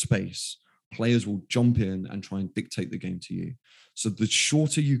have that space, players will jump in and try and dictate the game to you. So the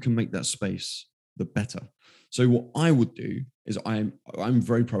shorter you can make that space, the better. So what I would do is I'm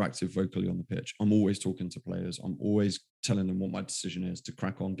very proactive vocally on the pitch. I'm always talking to players. I'm always telling them what my decision is, to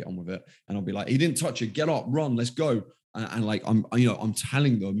crack on, get on with it. And I'll be like, he didn't touch it, get up, run, let's go. And like, I'm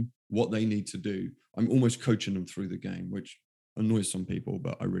telling them what they need to do. I'm almost coaching them through the game, which annoys some people,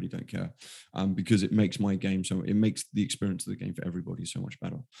 but I really don't care, because it makes my game it makes the experience of the game for everybody so much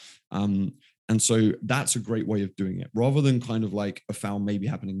better. And so that's a great way of doing it, rather than kind of like a foul maybe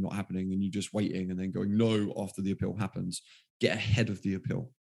happening, not happening, and you just waiting and then going no after the appeal happens. Get ahead of the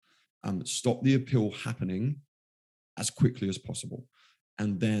appeal. Stop the appeal happening as quickly as possible,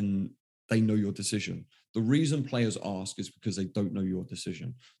 and then they know your decision. The reason players ask is because they don't know your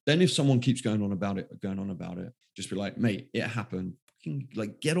decision. Then if someone keeps going on about it, just be like, mate, it happened.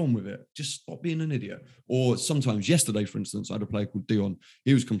 Like, get on with it. Just stop being an idiot. Or sometimes, yesterday, for instance, I had a player called Dion.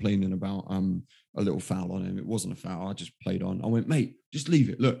 He was complaining about a little foul on him. It wasn't a foul. I just played on. I went, mate, just leave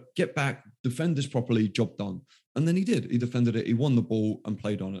it. Look, get back, defend this properly, job done. And then he did. He defended it. He won the ball and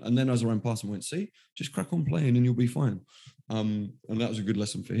played on it. And then as I ran past him, I went, see, just crack on playing and you'll be fine. And that was a good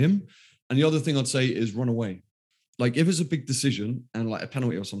lesson for him. And the other thing I'd say is run away. Like, if it's a big decision and like a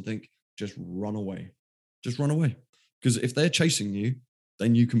penalty or something, just run away. Just run away. Because if they're chasing you,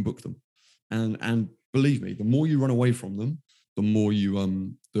 then you can book them. And believe me, the more you run away from them, the more you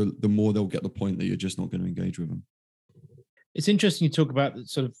the more they'll get the point that you're just not going to engage with them. It's interesting you talk about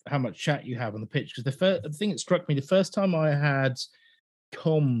sort of how much chat you have on the pitch, because the thing that struck me the first time I had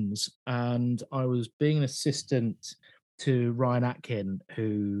comms, and I was being an assistant to Ryan Atkin,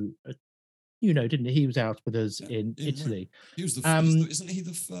 who didn't he? He was out with us in Yeah, right. Italy. He was isn't he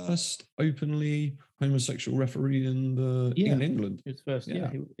the first openly homosexual referee in England? He was first.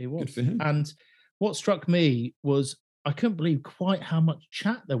 Yeah, he was. Good for him. And what struck me was I couldn't believe quite how much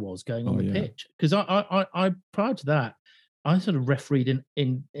chat there was going on the pitch, because I prior to that I sort of refereed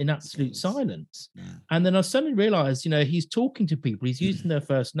in absolute silence. Yeah. And then I suddenly realized, he's talking to people, he's using their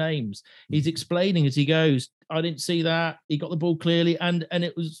first names, he's explaining as he goes, I didn't see that, he got the ball clearly, and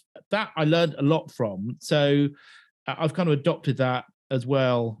it was that I learned a lot from. So I've kind of adopted that as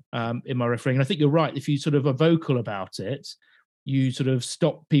well in my refereeing. And I think you're right. If you sort of are vocal about it, you sort of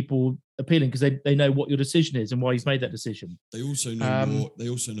stop people appealing, because they know what your decision is and why you've made that decision. They also know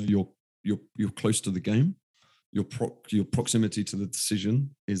you're close to the game. Your proximity to the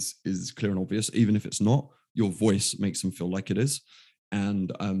decision is clear and obvious, even if it's not. Your voice makes them feel like it is,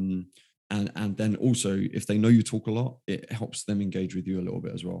 and then also, if they know you talk a lot, it helps them engage with you a little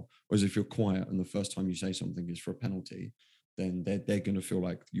bit as well. Whereas if you're quiet and the first time you say something is for a penalty, then they're going to feel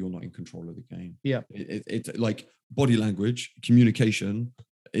like you're not in control of the game. Yeah, it's like body language, communication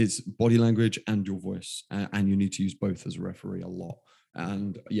is body language and your voice, and you need to use both as a referee a lot.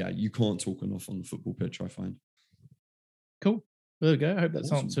 And yeah, you can't talk enough on the football pitch, I find. Cool. There we go. I hope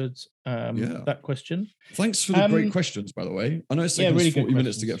that's Awesome. answered that question. Thanks for the great questions, by the way. I know it's taken us 40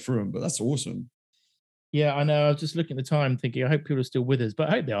 minutes to get through them, but that's awesome. Yeah, I know. I was just looking at the time thinking, I hope people are still with us, but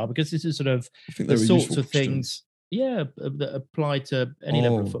I hope they are, because this is sort of the sorts of things, that apply to any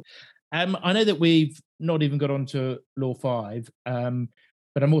level of football. I know that we've not even got onto Law 5,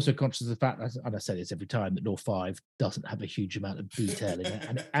 but I'm also conscious of the fact, and I say this every time, that Law 5 doesn't have a huge amount of detail in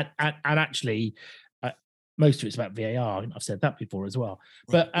it. And actually, most of it's about VAR. I've said that before as well.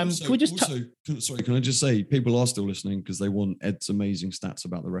 Right. But also, can we just... can I just say, people are still listening because they want Ed's amazing stats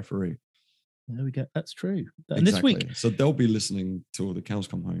about the referee. There we go. That's true. And exactly. This week... So they'll be listening till the cows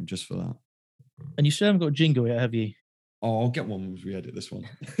come home just for that. And you still haven't got a jingle yet, have you? Oh, I'll get one once we edit this one.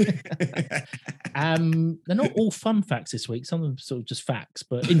 They're not all fun facts this week. Some of them sort of just facts,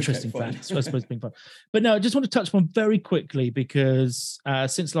 but interesting facts. I suppose being fun. But no, I just want to touch on very quickly, because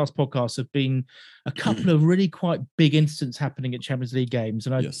since last podcast have been a couple of really quite big incidents happening at Champions League games,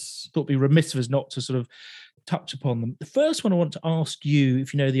 and I thought it'd be remiss of us not to sort of touch upon them. The first one I want to ask you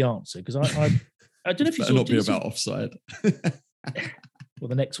if you know the answer, because I don't know if you saw. Not be about offside. Well,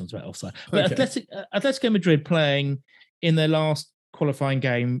 the next one's about offside. But Atletico Madrid playing in their last qualifying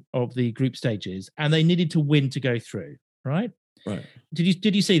game of the group stages, and they needed to win to go through, right? Right.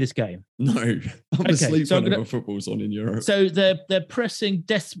 Did you see this game? No, I'm asleep whenever football's on in Europe. So they're pressing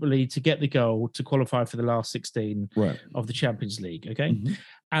desperately to get the goal to qualify for the last 16 of the Champions League, okay? Mm-hmm.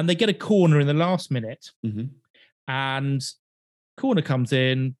 And they get a corner in the last minute, and corner comes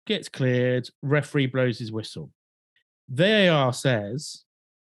in, gets cleared, referee blows his whistle. VAR says,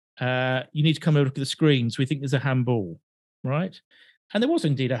 you need to come and look at the screens. We think there's a handball, right? And there was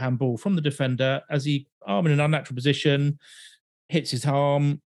indeed a handball from the defender as he, arm in an unnatural position, hits his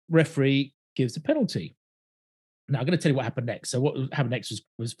arm. Referee gives a penalty. Now, I'm going to tell you what happened next. So what happened next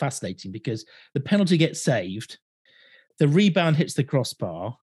was fascinating, because the penalty gets saved, the rebound hits the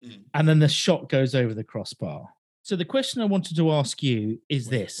crossbar, and then the shot goes over the crossbar. So the question I wanted to ask you is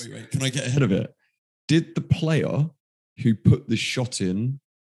this. Wait. Can I get ahead of it? Did the player who put the shot in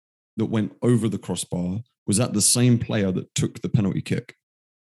that went over the crossbar, was that the same player that took the penalty kick?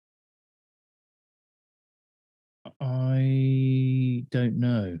 I don't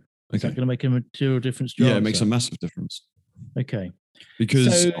know. Is that going to make a material difference to your answer? It makes a massive difference. Okay.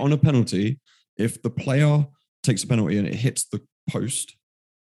 Because on a penalty, if the player takes a penalty and it hits the post...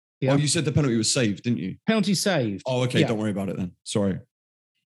 Yeah. Oh, you said the penalty was saved, didn't you? Penalty saved. Oh, okay. Yeah. Don't worry about it then. Sorry.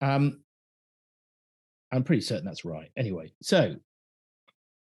 I'm pretty certain that's right. Anyway, so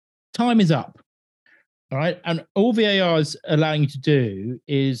time is up. All right. And all VAR is allowing you to do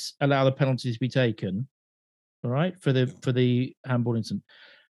is allow the penalties to be taken. All right. For the handball incident.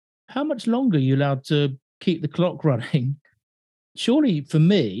 How much longer are you allowed to keep the clock running? Surely, for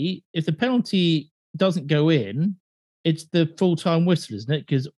me, if the penalty doesn't go in, it's the full-time whistle, isn't it?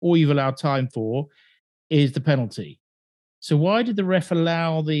 Because all you've allowed time for is the penalty. So why did the ref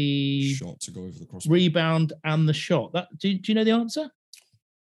allow the shot to go over the crossbar, rebound, and the shot? Do you know the answer?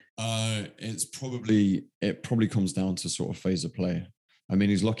 It probably comes down to sort of phase of play. I mean,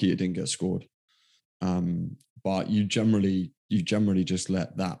 he's lucky it didn't get scored. But you generally just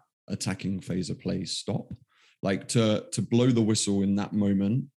let that attacking phase of play stop. Like to blow the whistle in that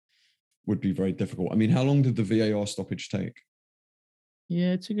moment would be very difficult. I mean, how long did the VAR stoppage take?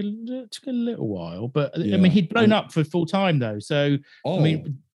 Yeah, it took a little while, but I Yeah. mean, he'd blown up for full time though. So I Oh,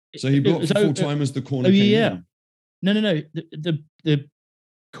 mean, so he it blocked was for full time as the oh corner came yeah, in. no. The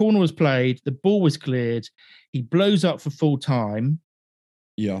corner was played, the ball was cleared. He blows up for full time,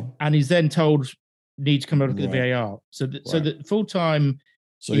 Yeah. and he's then told need to come and look at the Right. VAR. So Right. the full time.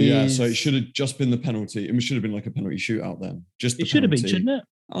 So yeah, so it should have just been the penalty. It should have been like a penalty shootout then. Just the It should have been, penalty. shouldn't it?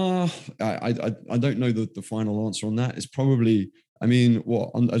 I don't know the final answer on that. It's probably, I mean,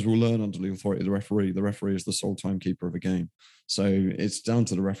 what as we'll learn under the authority of the referee. The referee is the sole timekeeper of a game, so it's down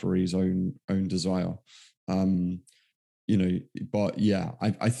to the referee's own desire. You know, but yeah,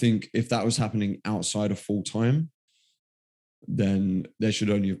 I think if that was happening outside of full time, then there should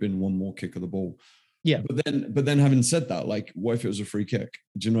only have been one more kick of the ball. Yeah. But then having said that, like, what if it was a free kick?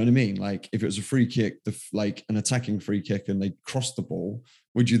 Do you know what I mean? Like, if it was a free kick, like an attacking free kick, and they crossed the ball,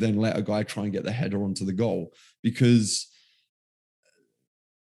 would you then let a guy try and get the header onto the goal? Because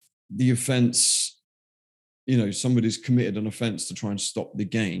the offense, you know, somebody's committed an offense to try and stop the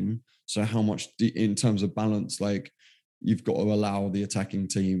game. So how much in terms of balance, like, you've got to allow the attacking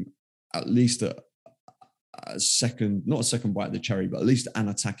team at least a second, not a second bite of the cherry, but at least an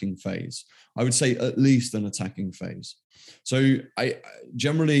attacking phase. I would say at least an attacking phase. So I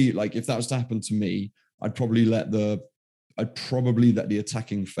generally, like, if that was to happen to me, I'd probably let the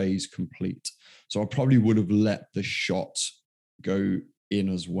attacking phase complete. So I probably would have let the shot go in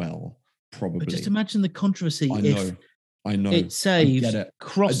as well. Probably. But just imagine the controversy. I know. It saves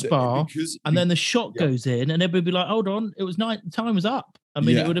crossbar, and then the shot goes in, and everybody be like, "Hold on, it was night. Time was up." I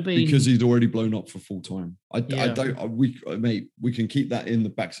mean, it would have been because he'd already blown up for full time. We can keep that in the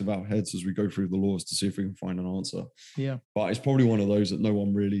backs of our heads as we go through the laws to see if we can find an answer. Yeah, but it's probably one of those that no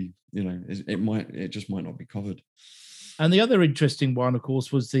one really, you know, it just might not be covered. And the other interesting one, of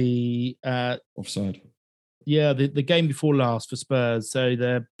course, was the offside. Yeah, the game before last for Spurs. So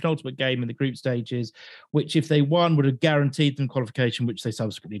the penultimate game in the group stages, which if they won would have guaranteed them qualification, which they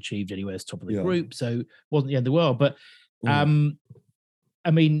subsequently achieved anyway as top of the group. So it wasn't the end of the world. But I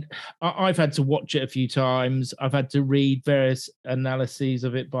mean, I've had to watch it a few times. I've had to read various analyses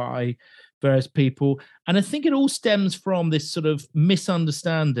of it by various people. And I think it all stems from this sort of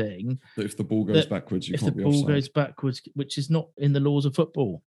misunderstanding that if the ball goes backwards, you can't be offside. If the ball goes backwards, which is not in the laws of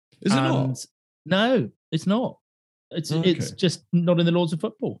football. Is it not? No, it's not. It's just not in the laws of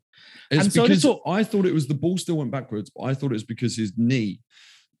football. It's and because so I thought it was the ball still went backwards, but I thought it was because his knee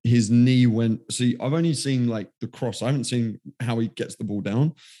went. See, I've only seen like the cross. I haven't seen how he gets the ball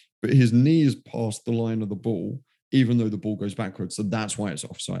down, but his knee is past the line of the ball, even though the ball goes backwards. So that's why it's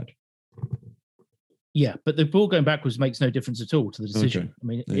offside. Yeah, but the ball going backwards makes no difference at all to the decision. I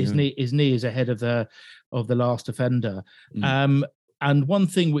mean, his knee is ahead of the last defender. And one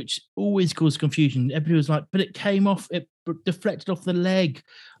thing which always caused confusion, everybody was like, but it came off, it deflected off the leg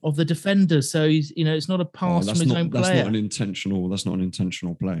of the defender. So he's, you know, it's not a pass from his own player. That's not an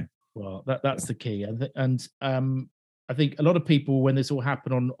intentional play. Well, that's the key. And I think a lot of people, when this all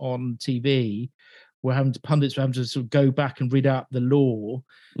happened on TV, pundits were having to sort of go back and read out the law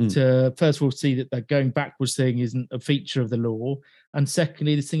to first of all see that going backwards thing isn't a feature of the law, and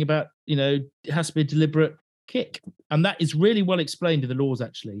secondly, this thing about, you know, it has to be a deliberate kick, and that is really well explained in the laws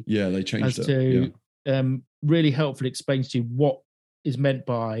actually. Yeah, they changed it to really helpfully explains to you what is meant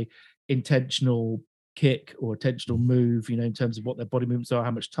by intentional kick or intentional move, you know, in terms of what their body movements are,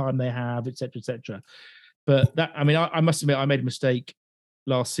 how much time they have, etc., etc. But that, I mean, I must admit, I made a mistake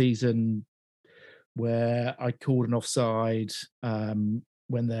last season where I called an offside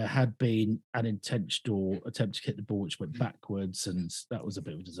when there had been an intentional attempt to kick the ball which went backwards, and that was a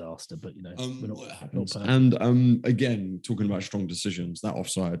bit of a disaster. But you know, and again, talking about strong decisions, that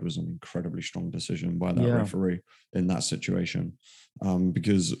offside was an incredibly strong decision by that referee in that situation.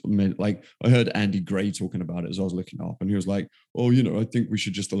 Because like I heard Andy Gray talking about it as I was looking up, and he was like, "Oh, you know, I think we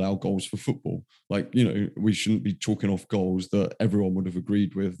should just allow goals for football. Like, you know, we shouldn't be chalking off goals that everyone would have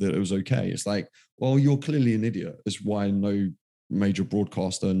agreed with that it was okay." It's like, well, you're clearly an idiot. It's why no major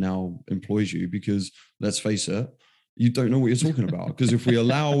broadcaster now employs you, because let's face it, you don't know what you're talking about. Because if we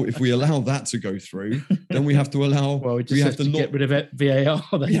allow that to go through, then we have to allow. Well, we have to get rid of it, VAR.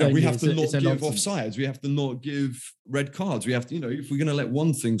 We have to not give offsides. We have to not give red cards. We have to, you know, if we're going to let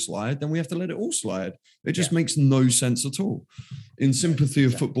one thing slide, then we have to let it all slide. It just makes no sense at all. In sympathy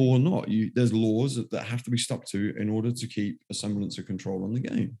of football or not, there's laws that have to be stuck to in order to keep a semblance of control on the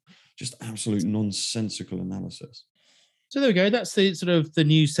game. Just absolute nonsensical analysis. So there we go. That's the sort of the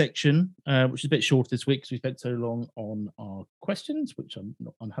news section, which is a bit short this week because we spent so long on our questions, which I'm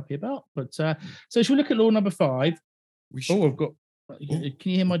not unhappy about. But so should we look at law number 5? I've got. Can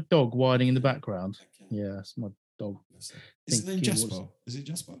you hear my dog whining in the background? Yeah, it's my dog. Is his name think it was- Jasper? Is it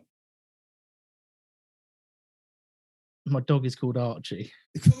Jasper? My dog is called Archie.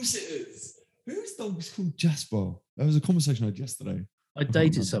 Of course it is. Whose dog is called Jasper? That was a conversation I had yesterday. I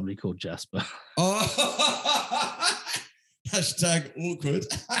dated somebody called Jasper. Oh, hashtag awkward.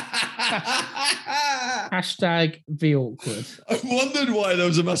 Hashtag be awkward. I wondered why there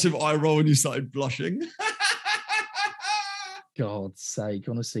was a massive eye roll when you started blushing. God's sake,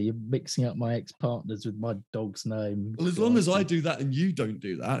 honestly, you're mixing up my ex-partners with my dog's name. Well, as long as I do that and you don't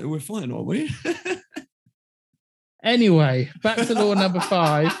do that, we're fine, aren't we? Anyway, back to law number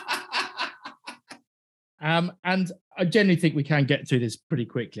 5. And I genuinely think we can get through this pretty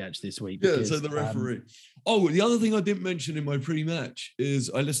quickly, actually, this week. Yeah, so the referee. The other thing I didn't mention in my pre-match is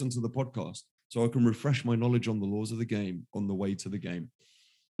I listened to the podcast so I can refresh my knowledge on the laws of the game on the way to the game.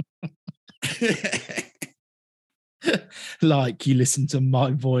 Like you listen to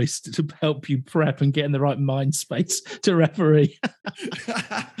my voice to help you prep and get in the right mind space to referee.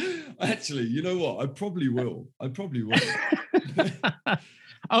 Actually, you know what? I probably will.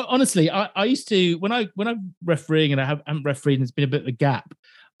 Honestly, I used to when I'm refereeing and I haven't refereed and there's been a bit of a gap.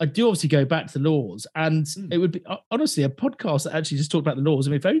 I do obviously go back to the laws, and it would be honestly a podcast that actually just talked about the laws.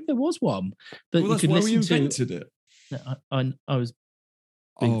 I mean, if only there was one that you could listen to. Invented it. I was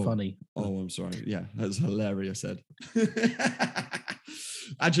being funny. Oh, I'm sorry. Yeah, that's hilarious, Ed.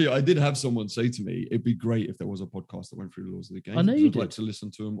 Actually, I did have someone say to me, it'd be great if there was a podcast that went through the laws of the game. I know you I'd did. like to listen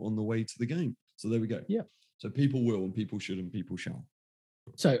to them on the way to the game. So there we go. Yeah. So people will, and people should, and people shall.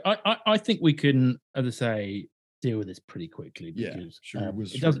 So I think we can, as I say, deal with this pretty quickly because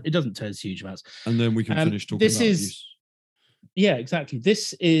it doesn't tell us huge amounts. And then we can finish talking about abuse. Yeah, exactly.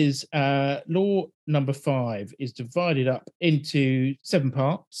 This is law number 5 is divided up into 7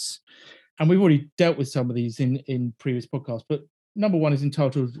 parts. And we've already dealt with some of these in previous podcasts, but number 1 is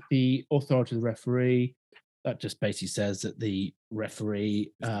entitled The Authority of the Referee. That just basically says that the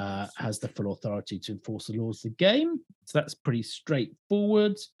referee has the full authority to enforce the laws of the game. So that's pretty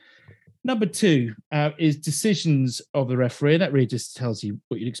straightforward. Number 2 is decisions of the referee. And that really just tells you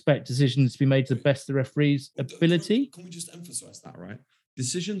what you'd expect. Decisions to be made to the best of the referee's ability. Can we just emphasize that, right?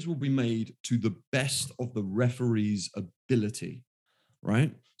 Decisions will be made to the best of the referee's ability,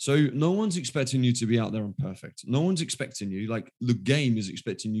 right? So no one's expecting you to be out there and perfect. No one's expecting you, like the game is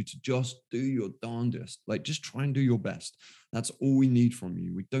expecting you to just do your darndest. Like just try and do your best. That's all we need from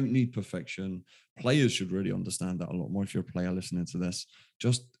you. We don't need perfection. Players should really understand that a lot more if you're a player listening to this.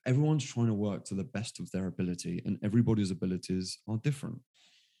 Just everyone's trying to work to the best of their ability and everybody's abilities are different.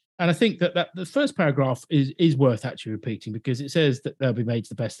 And I think that the first paragraph is worth actually repeating because it says that they'll be made to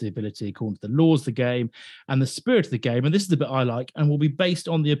the best of the ability according to the laws of the game and the spirit of the game. And this is the bit I like and will be based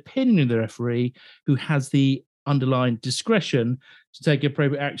on the opinion of the referee who has the underlying discretion to take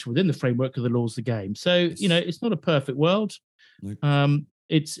appropriate action within the framework of the laws of the game. So, it's not a perfect world. Nope.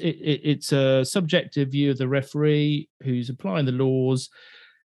 It's a subjective view of the referee who's applying the laws,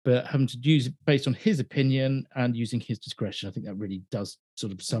 but having to use it based on his opinion and using his discretion. I think that really does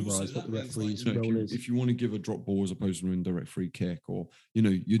sort of summarize what the referee's role is. If you want to give a drop ball as opposed to an indirect free kick, or,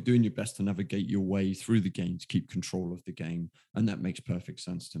 you're doing your best to navigate your way through the game to keep control of the game. And that makes perfect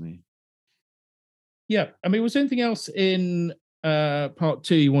sense to me. Yeah. I mean, was there anything else in part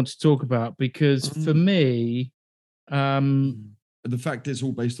 2 you want to talk about? Because for me, the fact it's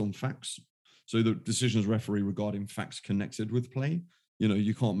all based on facts. So the decisions referee regarding facts connected with play.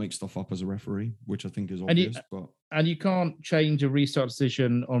 You can't make stuff up as a referee, which I think is obvious. And you can't change a restart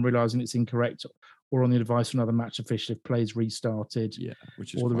decision on realizing it's incorrect or on the advice of another match official if play's restarted. Yeah,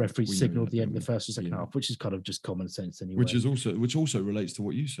 which is or the referee signaled the end of the first or second half, which is kind of just common sense anyway. Which also relates to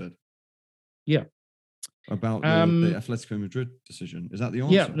what you said. Yeah. About the Atletico Madrid decision. Is that the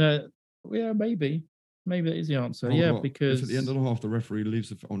answer? Yeah, maybe. Maybe that is the answer. Because if at the end of the half the referee leaves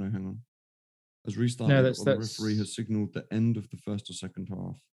the hang on. Has restarted, the referee has signaled the end of the first or second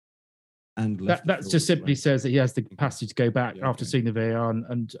half, and that just simply says that he has the capacity to go back after seeing the VAR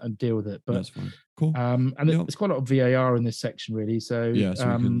and deal with it. But that's fine, cool. And there's quite a lot of VAR in this section, really. So we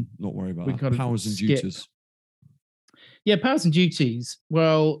can not worry about that. Powers and duties. Yeah, powers and duties.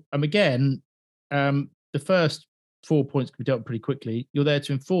 Well, again, the first 4 points can be dealt pretty quickly. You're there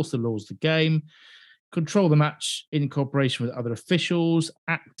to enforce the laws of the game, control the match in cooperation with other officials,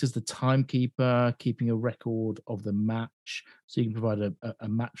 act as the timekeeper, keeping a record of the match. So you can provide a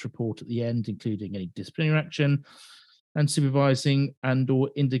match report at the end, including any disciplinary action, and supervising and or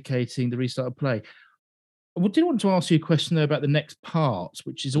indicating the restart of play. I did want to ask you a question, though, about the next part,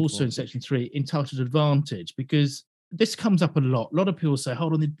 which is also in section 3, entitled advantage, because this comes up a lot. A lot of people say,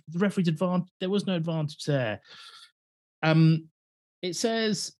 hold on, the referee's advantage, there was no advantage there. It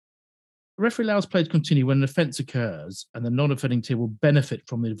says, referee allows play to continue when an offence occurs and the non-offending team will benefit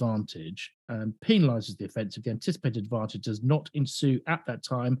from the advantage and penalises the offence if the anticipated advantage does not ensue at that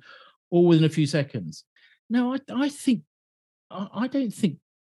time or within a few seconds. Now, I don't think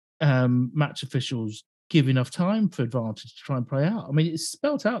match officials give enough time for advantage to try and play out. I mean, it's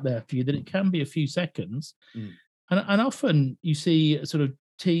spelt out there for you that it can be a few seconds, and often you see a sort of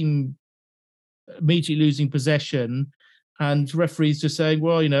team immediately losing possession, and referees just saying,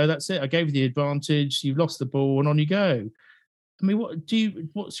 "Well, that's it. I gave you the advantage. You've lost the ball, and on you go." I mean,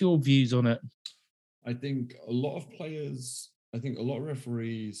 what's your views on it? I think a lot of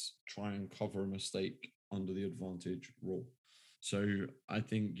referees try and cover a mistake under the advantage rule. So I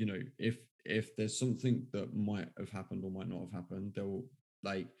think, if there's something that might have happened or might not have happened, they'll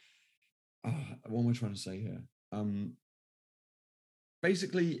what am I trying to say here?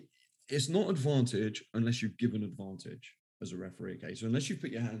 Basically, it's not advantage unless you've given advantage as a referee. Okay, so unless you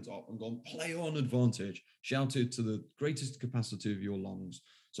put your hands up and gone play on advantage, shouted to the greatest capacity of your lungs,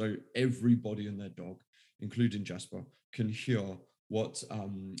 so everybody and their dog, including Jasper, can hear what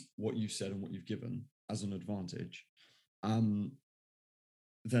you've said and what you've given as an advantage, then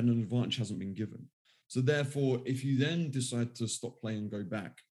an advantage hasn't been given. So therefore, if you then decide to stop playing and go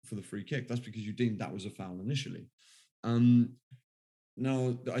back for the free kick, that's because you deemed that was a foul initially.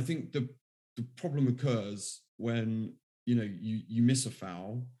 Now, I think the problem occurs when you miss a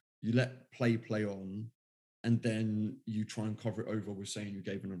foul, you let play on, and then you try and cover it over with saying you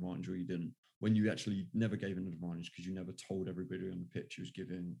gave an advantage or you didn't, when you actually never gave an advantage because you never told everybody on the pitch you was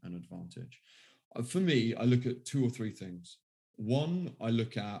giving an advantage. For me, I look at 2 or 3 things. One, I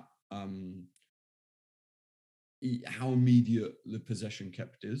look at how immediate the possession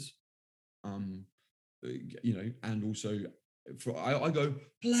kept is, and also I go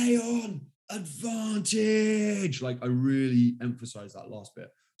play on advantage. Like, I really emphasize that last bit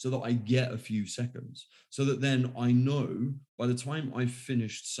so that I get a few seconds, so that then I know by the time I've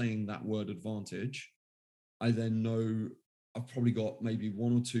finished saying that word advantage, I then know I've probably got maybe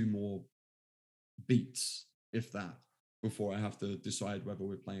 1 or 2 more beats, if that, before I have to decide whether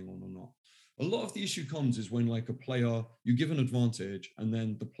we're playing on or not. A lot of the issue comes is when, like, a player, you give an advantage and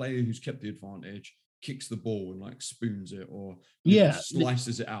then the player who's kept the advantage kicks the ball and like spoons it or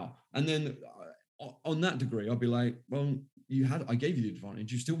slices it out. And then on that degree, I'll be like, well, I gave you the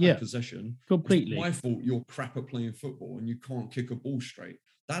advantage. You still had possession. Completely. It's my fault you're crap at playing football and you can't kick a ball straight.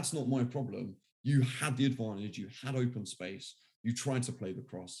 That's not my problem. You had the advantage. You had open space. You tried to play the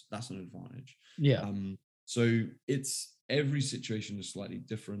cross. That's an advantage. Yeah. So it's, every situation is slightly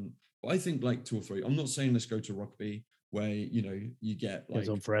different. But I think like 2 or 3. I'm not saying let's go to rugby where you get like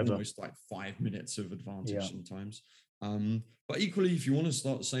almost like 5 minutes of advantage sometimes. But equally, if you want to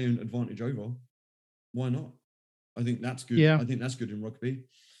start saying advantage over, why not? I think that's good. I think that's good in rugby,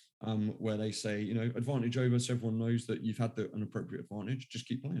 where they say, advantage over, so everyone knows that you've had an appropriate advantage. Just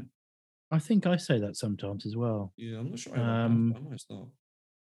keep playing. I think I say that sometimes as well. Yeah, I'm not sure I might start.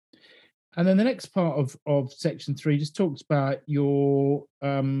 And then the next part of section 3 just talks about your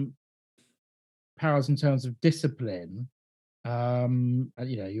powers in terms of discipline, and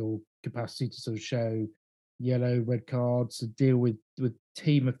your capacity to sort of show yellow, red cards, to deal with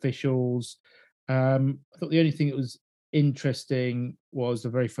team officials. I thought the only thing that was interesting was the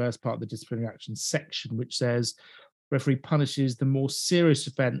very first part of the disciplinary action section, which says referee punishes the more serious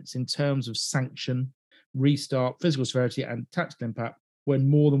offence in terms of sanction, restart, physical severity, and tactical impact when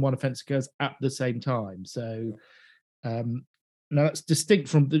more than one offence occurs at the same time. So now that's distinct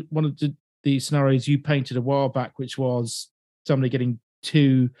from one of the scenarios you painted a while back, which was somebody getting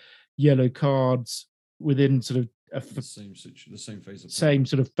 2 yellow cards within sort of the same phase of play. Same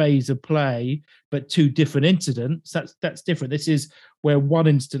sort of phase of play, but 2 different incidents. That's different. This is where one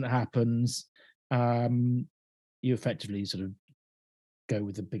incident happens. You effectively sort of go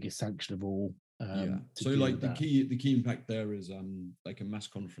with the biggest sanction of all. So like the key impact there is like a mass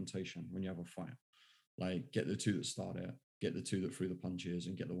confrontation when you have a fight. Like, get the 2 that start it, get the 2 that threw the punches,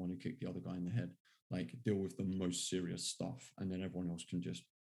 and get the one who kicked the other guy in the head. Like, deal with the most serious stuff, and then everyone else can just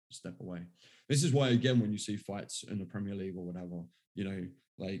step away. This is why, again, when you see fights in the Premier League or whatever,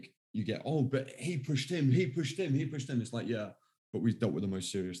 like, you get, oh, but he pushed him. It's like, yeah, but we've dealt with the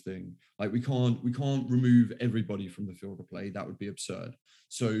most serious thing. Like, we can't remove everybody from the field of play. That would be absurd.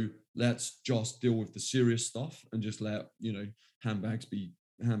 So let's just deal with the serious stuff and just let handbags be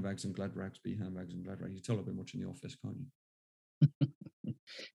handbags and glad rags be handbags and glad rags. You tell I've been watching The Office, can't you?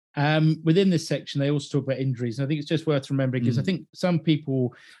 Within this section, they also talk about injuries, and I think it's just worth remembering, because I think some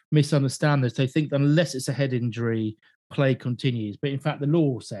people misunderstand this. They think that unless it's a head injury, play continues. But in fact, the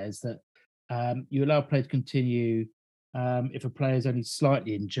law says that you allow play to continue if a player is only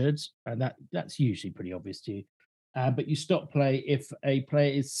slightly injured, and that's usually pretty obvious to you. But you stop play if a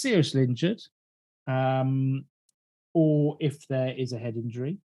player is seriously injured, um, or if there is a head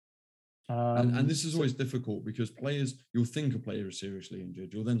injury. And this is So, always difficult because players, you'll think a player is seriously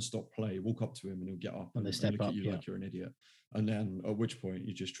injured, you'll then stop play, walk up to him, and he'll get up and they and step look at up, you yeah. like you're an idiot. And then at which point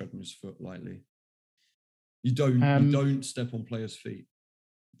you just tread on his foot lightly. You Um, don't step on players' feet.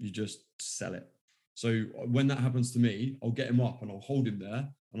 You just sell it. So when that happens to me, I'll get him up and I'll hold him there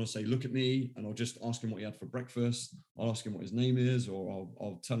and I'll say, "Look at me," and I'll just ask him what he had for breakfast. I'll ask him what his name is, or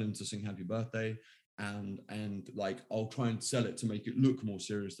I'll tell him to sing happy birthday, and like I'll try and sell it to make it look more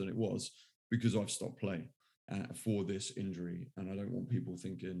serious than it was because I've stopped play for this injury, and I don't want people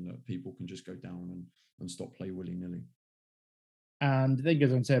thinking that people can just go down and stop play willy-nilly. And then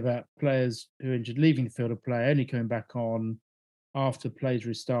goes on to say about players who are injured leaving the field of play, only coming back on after plays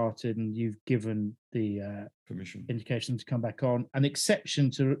restarted, and you've given the Permission. indication to come back on. An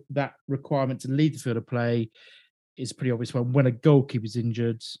exception to that requirement to leave the field of play is a pretty obvious one when a goalkeeper is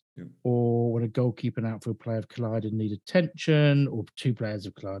injured, Yeah. or when a goalkeeper and outfield player have collided and need attention, or two players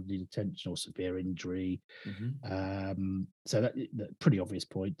have collided and need attention, or severe injury. So that pretty obvious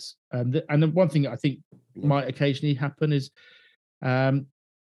points. And the one thing I think might occasionally happen is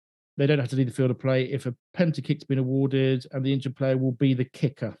they don't have to leave the field of play if a penalty kick's been awarded and the injured player will be the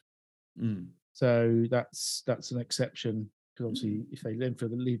kicker. So that's an exception, because obviously if they then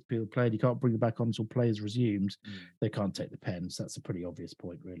leave the field of play, you can't bring them back on until play is resumed. They can't take the pen. So that's a pretty obvious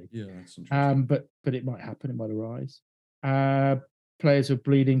point, really. Yeah, that's interesting. But it might happen. It might arise. Players who are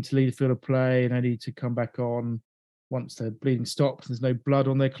bleeding to leave the field of play and only to come back on once their bleeding stops. There's no blood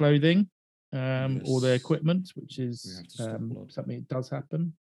on their clothing or their equipment, which is something that does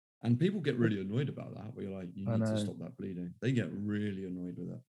happen. And people get really annoyed about that. Where you're like, you need to stop that bleeding. They get really annoyed with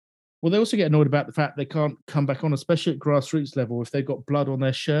it. Well, they also get annoyed about the fact they can't come back on, especially at grassroots level, if they've got blood on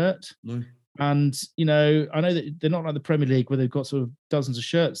their shirt. No. And, I know that they're not like the Premier League where they've got sort of dozens of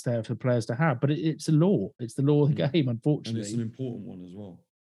shirts there for players to have, but it's a law. It's the law of the game, unfortunately. And it's an important one as well.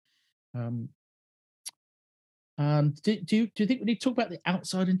 And do you think we need to talk about the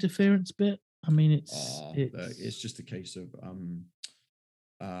outside interference bit? I mean, it's just a case of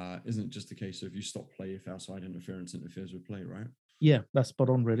isn't it just a case of you stop play if outside interference interferes with play, right? Yeah, that's spot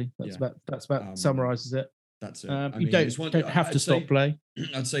on, really. That's about summarizes it. That's it. You don't have to stop play.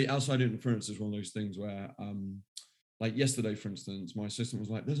 I'd say outside interference is one of those things where, like yesterday, for instance, my assistant was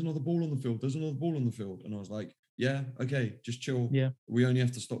like, "There's another ball on the field. There's another ball on the field," and I was like, "Yeah, okay, just chill. Yeah, we only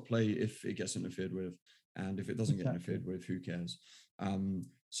have to stop play if it gets interfered with, and if it doesn't get interfered with, who cares?"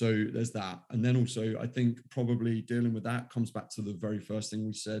 So there's that, and then also I think probably dealing with that comes back to the very first thing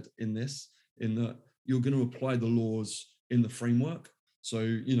we said in this, in that you're going to apply the laws in the framework. So,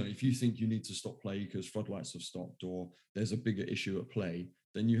 if you think you need to stop play because floodlights have stopped or there's a bigger issue at play,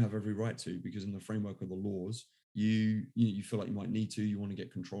 then you have every right to, because in the framework of the laws, you feel like you might need to, you want to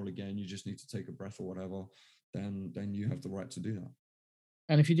get control again, you just need to take a breath or whatever, then you have the right to do that.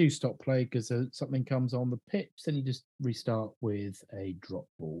 And if you do stop play because something comes on the pitch, then you just restart with a drop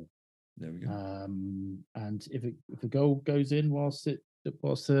ball. There we go. And if the goal goes in whilst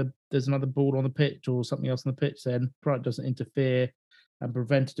there's another ball on the pitch or something else on the pitch, then Bright doesn't interfere and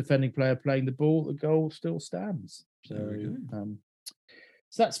prevent a defending player playing the ball, the goal still stands. So,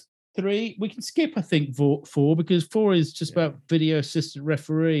 so that's 3. We can skip, I think, 4 because 4 is just about video assistant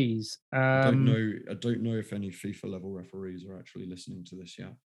referees. I don't know if any FIFA level referees are actually listening to this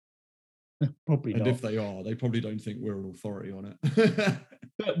yet. Probably not. And if they are, they probably don't think we're an authority on it.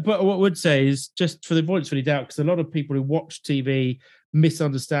 but what I would say is, just for the avoidance of any doubt, because a lot of people who watch TV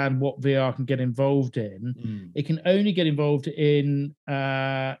misunderstand what VR can get involved in. It can only get involved in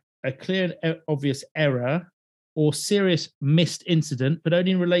a clear and obvious error or serious missed incident, but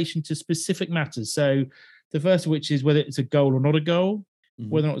only in relation to specific matters. So the first of which is whether it's a goal or not a goal,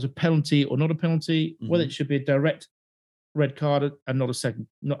 whether or not it's a penalty or not a penalty, whether it should be a direct red card and not a second,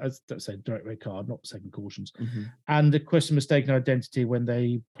 not as don't say direct red card, not second cautions, and the question of mistaken identity when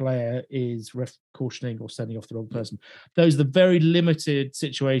the player is cautioning or sending off the wrong person. Those are the very limited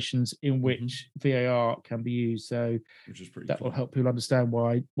situations in which VAR can be used. So which is pretty will help people understand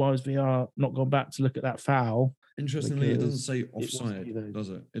why has VAR not gone back to look at that foul. Interestingly, it doesn't say offside, does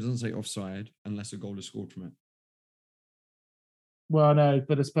it? It doesn't say offside unless a goal is scored from it. Well, no,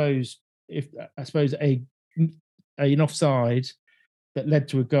 but I suppose an offside that led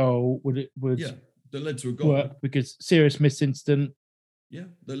to a goal would that led to a goal work, because serious missed incident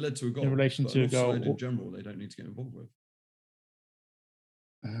that led to a goal in relation to a goal in general they don't need to get involved with.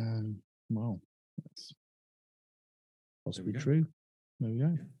 Well, that's possibly true. There we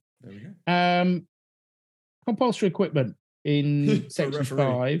go. There we go. compulsory equipment in For a section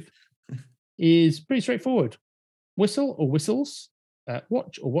referee. 5 is pretty straightforward. Whistle or whistles,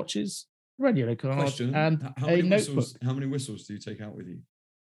 watch or watches, radio card, Question: and How a many notebook. whistles? How many whistles do you take out with you?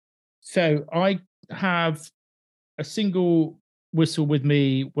 So I have a single whistle with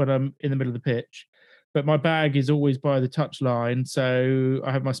me when I'm in the middle of the pitch, but my bag is always by the touch line. So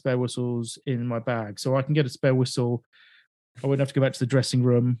I have my spare whistles in my bag. So I can get a spare whistle. I wouldn't have to go back to the dressing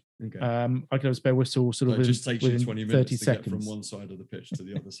room. Okay. I can have a spare whistle sort So of it just takes you within 20 30 minutes to seconds. get from one side of the pitch to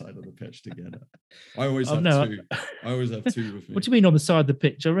the other side of the pitch to get it. I always Oh, have no. two. I always have two with me. What do you mean on the side of the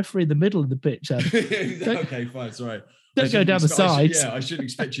pitch? I referee in the middle of the pitch. Okay, fine. Sorry. Don't go down the sides. I shouldn't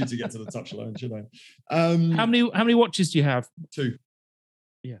expect you to get to the touchline, should I? How many watches do you have? Two.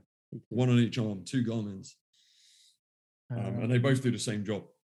 Yeah. One on each arm, two Garmins. And they both do the same job.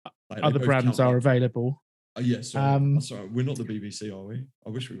 Like, other brands are available. Yes. Sorry. We're not the BBC, are we? I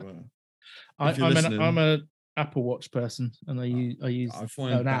wish we were. I'm an Apple Watch person, and I use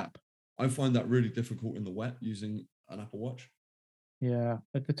an app. I find that really difficult in the wet using an Apple Watch. Yeah,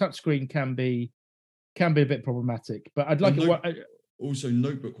 but the touchscreen can be a bit problematic. But I'd like it. Also,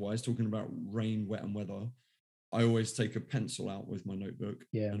 notebook-wise, talking about rain, wet, and weather, I always take a pencil out with my notebook.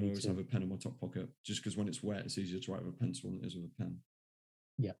 Yeah, and I always have a pen in my top pocket, just because when it's wet, it's easier to write with a pencil than it is with a pen.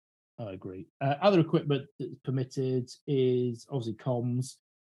 Yeah, I agree. Other equipment that's permitted is obviously comms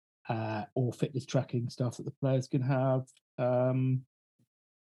or fitness tracking stuff that the players can have.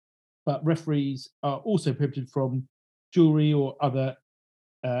 But referees are also prohibited from jewelry or other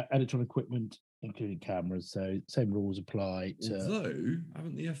electronic equipment, including cameras. So same rules apply to. Although,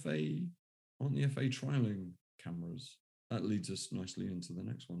 aren't the FA trialing cameras? That leads us nicely into the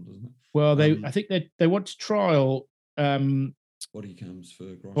next one, doesn't it? Well, I think they want to trial body cams for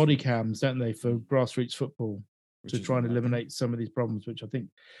grassroots. Body cams, don't they, for grassroots football, to try and eliminate some of these problems, which I think,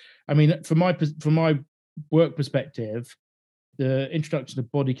 I mean, from my work perspective, the introduction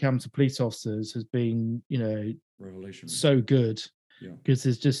of body cams to police officers has been, revelation. So good. Yeah. Because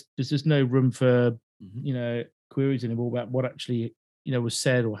there's just no room for, queries anymore about what actually, was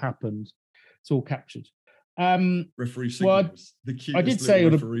said or happened. It's all captured. Referee signals. The cutest I did say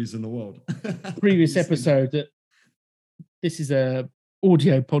referees in the world. Previous episode that this is a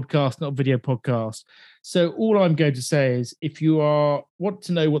audio podcast, not a video podcast. So all I'm going to say is, if you want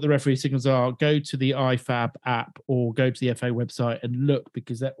to know what the referee signals are, go to the IFAB app or go to the FA website and look,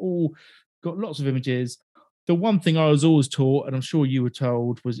 because they're all got lots of images. The one thing I was always taught, and I'm sure you were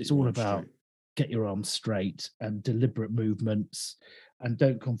told, was it's all about get your arms straight and deliberate movements, and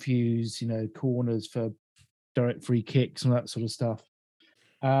don't confuse, corners for direct free kicks and that sort of stuff.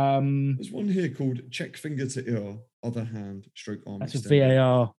 There's one here called check finger to ear, other hand, stroke arm. That's extended.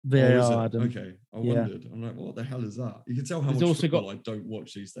 a VAR, Adam. Okay, I wondered. I'm like, what the hell is that? You can tell how much football I don't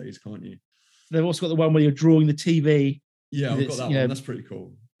watch these days, can't you? They've also got the one where you're drawing the TV. Yeah, I've got that one. That's pretty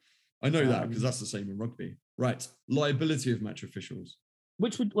cool. I know that because that's the same in rugby. Right, liability of match officials. We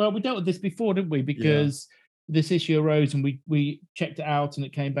dealt with this before, didn't we? Because this issue arose and we checked it out, and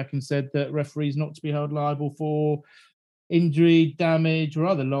it came back and said that referees not to be held liable for injury, damage, or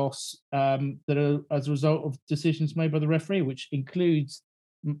other loss that are as a result of decisions made by the referee, which includes,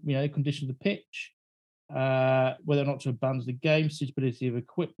 condition of the pitch, whether or not to abandon the game, suitability of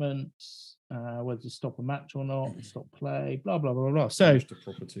equipment, whether to stop a match or not, stop play, blah blah blah blah. So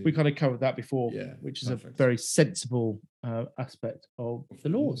we kind of covered that before, which is a very sensible aspect of the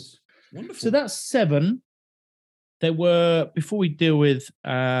laws. Wonderful. So that's 7. There were, before we deal with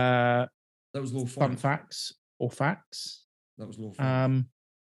that was law 5. Fun facts or facts. That was law 5.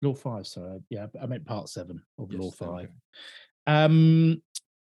 Law 5, sorry. Yeah, I meant part 7 of law 5.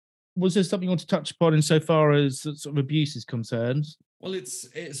 Was there something you want to touch upon insofar as sort of abuse is concerned? Well, it's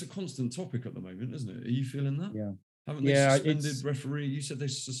a constant topic at the moment, isn't it? Are you feeling that? Yeah. Haven't they suspended referee? You said they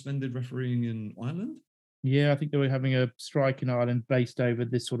suspended refereeing in Ireland? Yeah, I think they were having a strike in Ireland based over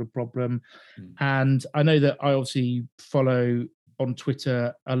this sort of problem. And I know that I obviously follow on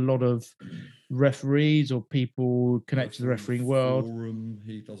Twitter a lot of referees or people connected to the refereeing world.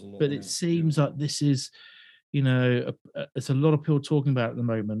 He does a lot. But it seems like this is, it's a lot of people talking about it at the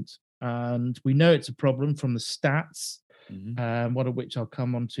moment. And we know it's a problem from the stats, one of which I'll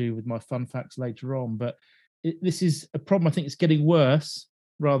come on to with my fun facts later on. But this is a problem. I think it's getting worse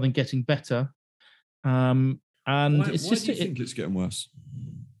rather than getting better. And why do you think it's getting worse?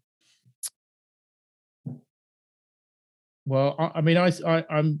 Well,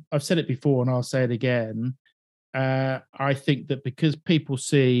 I've said it before and I'll say it again. I think that because people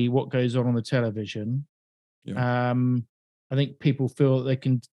see what goes on the television, I think people feel that they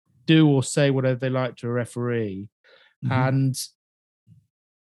can do or say whatever they like to a referee. And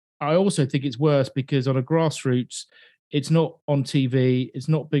I also think it's worse because on a grassroots, it's not on TV, it's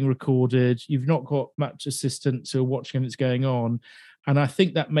not being recorded. You've not got match assistants who are watching what's going on, and I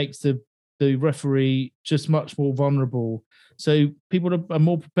think that makes the referee just much more vulnerable. So people are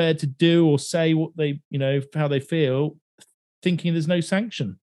more prepared to do or say what they, how they feel, thinking there's no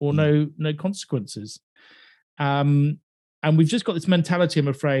sanction or no consequences. And we've just got this mentality, I'm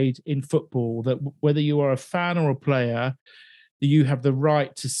afraid, in football that whether you are a fan or a player, you have the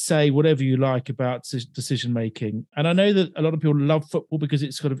right to say whatever you like about decision making. And I know that a lot of people love football because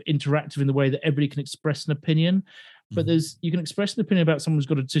it's sort of interactive in the way that everybody can express an opinion. But you can express an opinion about someone who's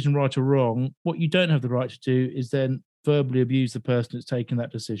got a decision right or wrong. What you don't have the right to do is then verbally abuse the person that's taken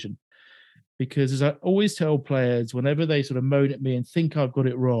that decision. Because as I always tell players, whenever they sort of moan at me and think I've got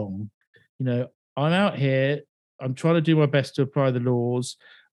it wrong, I'm out here, I'm trying to do my best to apply the laws.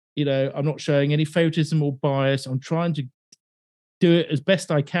 I'm not showing any favoritism or bias. I'm trying to do it as best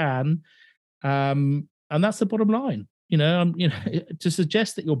I can. And that's the bottom line. To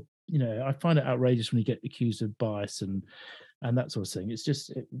suggest that you're, I find it outrageous when you get accused of bias and that sort of thing. It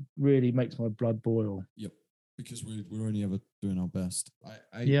really makes my blood boil. Yep. Because we're only ever doing our best.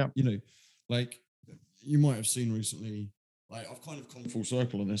 Yeah. Like you might have seen recently, like I've kind of come full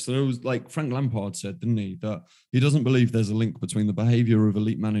circle on this. So there was like Frank Lampard said, didn't he, that he doesn't believe there's a link between the behavior of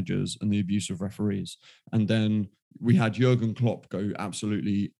elite managers and the abuse of referees. And then we had Jurgen Klopp go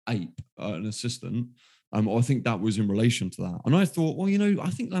absolutely ape an assistant. I think that was in relation to that. And I thought, well, I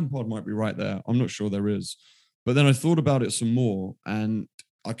think Lampard might be right there. I'm not sure there is. But then I thought about it some more and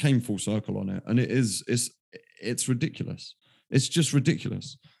I came full circle on it. And it's ridiculous. It's just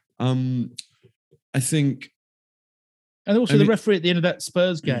ridiculous. I think. And also the referee at the end of that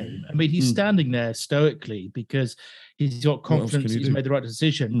Spurs game, he's standing there stoically because he's got confidence he's made the right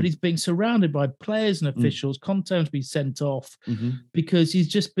decision, but he's being surrounded by players and officials, content to be sent off because he's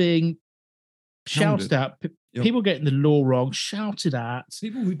just being shouted at. People getting the law wrong, shouted at.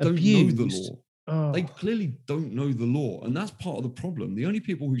 People who don't know the law. They clearly don't know the law. And that's part of the problem. The only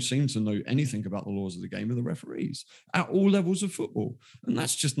people who seem to know anything about the laws of the game are the referees at all levels of football. And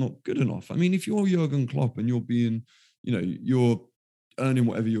that's just not good enough. I mean, if you're Jurgen Klopp and you're being, you're earning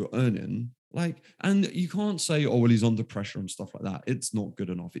whatever you're earning, and you can't say, oh, well, he's under pressure and stuff like that. It's not good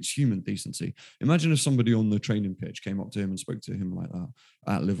enough. It's human decency. Imagine if somebody on the training pitch came up to him and spoke to him like that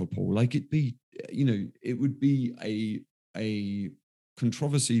at Liverpool. It'd be, it would be a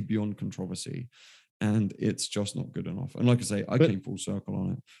controversy beyond controversy, and it's just not good enough. And like I say, I came full circle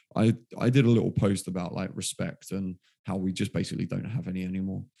on it. I did a little post about respect and how we just basically don't have any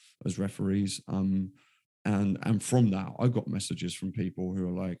anymore as referees. And from that, I got messages from people who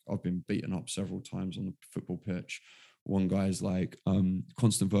are like, I've been beaten up several times on the football pitch. One guy's like,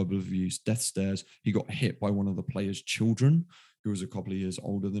 constant verbal abuse, death stares. He got hit by one of the players' children who was a couple of years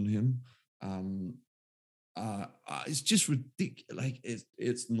older than him. It's just ridiculous.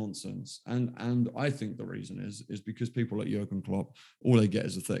 It's nonsense. And I think the reason is because people like Jurgen Klopp, all they get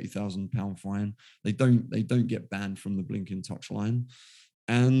is a £30,000 fine. They don't get banned from the blinking touchline.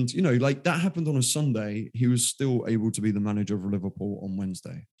 And, that happened on a Sunday. He was still able to be the manager of Liverpool on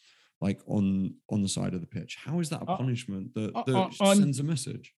Wednesday, on the side of the pitch. How is that a punishment that sends a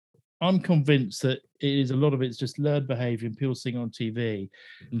message? I'm convinced that a lot of it's just learned behaviour and people seeing on TV.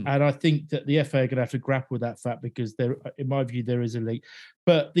 And I think that the FA are going to have to grapple with that fact because in my view, there is a leak.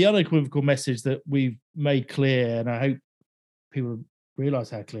 But the unequivocal message that we've made clear, and I hope people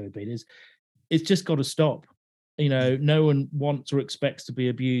realise how clear it's been, is it's just got to stop. No one wants or expects to be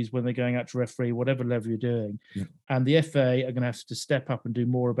abused when they're going out to referee, whatever level you're doing. Yeah. And the FA are going to have to step up and do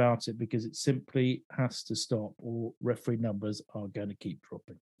more about it because it simply has to stop, or referee numbers are going to keep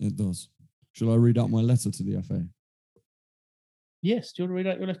dropping. It does. Shall I read out my letter to the FA? Yes. Do you want to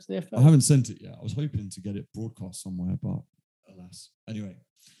read out your letter to the FA? I haven't sent it yet. I was hoping to get it broadcast somewhere, but alas. Anyway,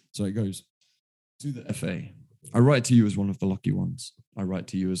 so it goes. To the FA, I write to you as one of the lucky ones. I write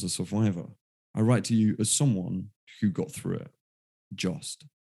to you as a survivor. I write to you as someone who got through it. Just.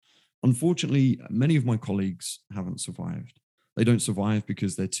 Unfortunately, many of my colleagues haven't survived. They don't survive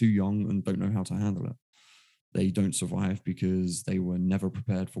because they're too young and don't know how to handle it. They don't survive because they were never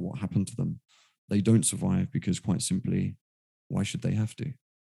prepared for what happened to them. They don't survive because, quite simply, why should they have to?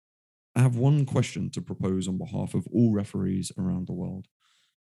 I have one question to propose on behalf of all referees around the world.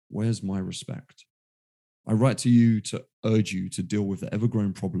 Where's my respect? I write to you to urge you to deal with the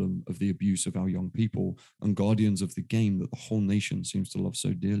ever-growing problem of the abuse of our young people and guardians of the game that the whole nation seems to love so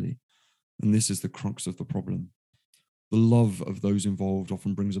dearly. And this is the crux of the problem. The love of those involved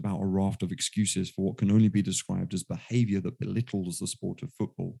often brings about a raft of excuses for what can only be described as behavior that belittles the sport of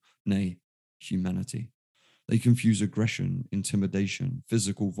football, nay, humanity. They confuse aggression, intimidation,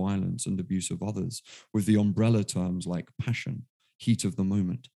 physical violence, and abuse of others with the umbrella terms like passion, heat of the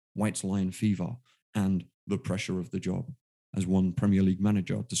moment, white line fever, and the pressure of the job, as one Premier League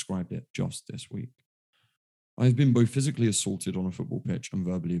manager described it just this week. I've been both physically assaulted on a football pitch and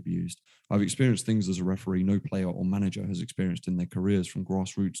verbally abused. I've experienced things as a referee no player or manager has experienced in their careers, from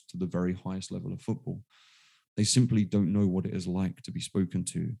grassroots to the very highest level of football. They simply don't know what it is like to be spoken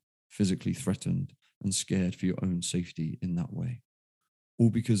to, physically threatened, and scared for your own safety in that way. All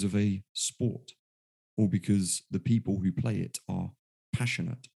because of a sport, all because the people who play it are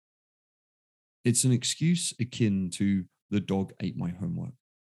passionate. It's an excuse akin to the dog ate my homework.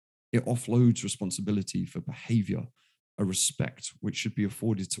 It offloads responsibility for behavior, a respect which should be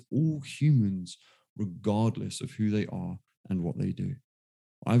afforded to all humans, regardless of who they are and what they do.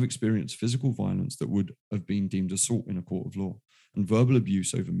 I've experienced physical violence that would have been deemed assault in a court of law, and verbal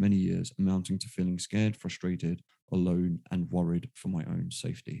abuse over many years, amounting to feeling scared, frustrated, alone, and worried for my own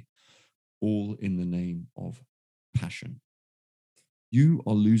safety, all in the name of passion. You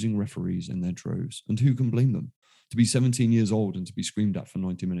are losing referees in their droves, and who can blame them? To be 17 years old and to be screamed at for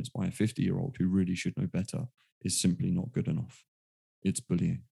 90 minutes by a 50-year-old who really should know better is simply not good enough. It's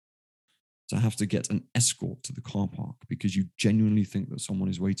bullying. To have to get an escort to the car park because you genuinely think that someone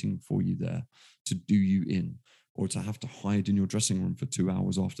is waiting for you there to do you in, or to have to hide in your dressing room for 2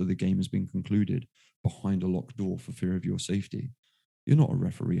 hours after the game has been concluded behind a locked door for fear of your safety. You're not a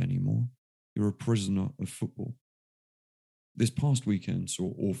referee anymore. You're a prisoner of football. This past weekend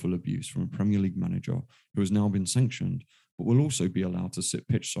saw awful abuse from a Premier League manager who has now been sanctioned, but will also be allowed to sit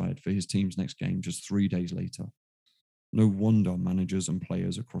pitchside for his team's next game just 3 days later. No wonder managers and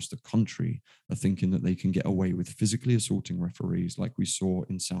players across the country are thinking that they can get away with physically assaulting referees like we saw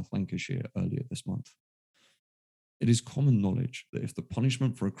in South Lancashire earlier this month. It is common knowledge that if the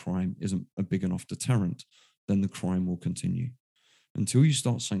punishment for a crime isn't a big enough deterrent, then the crime will continue. Until you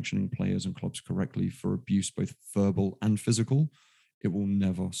start sanctioning players and clubs correctly for abuse, both verbal and physical, it will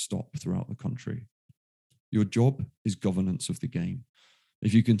never stop throughout the country. Your job is governance of the game.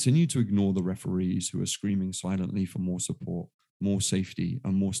 If you continue to ignore the referees who are screaming silently for more support, more safety,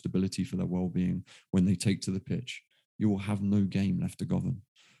 and more stability for their well-being when they take to the pitch, you will have no game left to govern.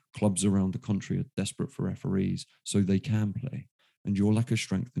 Clubs around the country are desperate for referees so they can play, and your lack of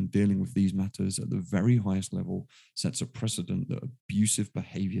strength in dealing with these matters at the very highest level sets a precedent that abusive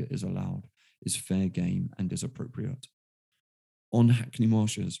behaviour is allowed, is fair game, and is appropriate. On Hackney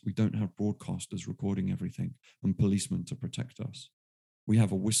Marshes, we don't have broadcasters recording everything and policemen to protect us. We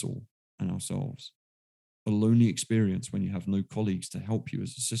have a whistle and ourselves. A lonely experience when you have no colleagues to help you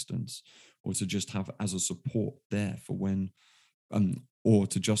as assistants, or to just have as a support there for when, or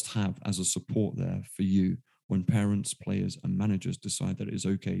to just have as a support there for you when parents, players, and managers decide that it is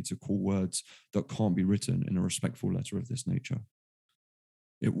okay to call words that can't be written in a respectful letter of this nature.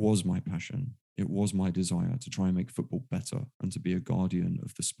 It was my passion. It was my desire to try and make football better and to be a guardian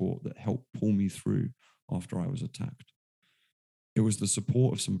of the sport that helped pull me through after I was attacked. It was the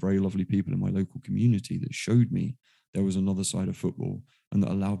support of some very lovely people in my local community that showed me there was another side of football and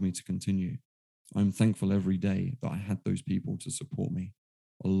that allowed me to continue. I'm thankful every day that I had those people to support me,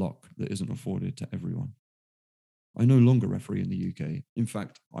 a luck that isn't afforded to everyone. I no longer referee in the UK. In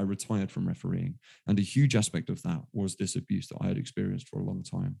fact, I retired from refereeing, and a huge aspect of that was this abuse that I had experienced for a long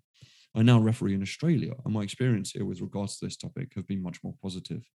time. I now referee in Australia, and my experience here with regards to this topic have been much more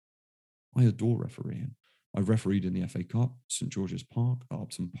positive. I adore refereeing. I've refereed in the FA Cup, St George's Park,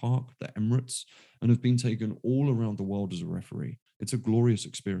 Upton Park, the Emirates, and have been taken all around the world as a referee. It's a glorious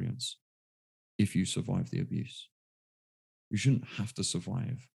experience if you survive the abuse. You shouldn't have to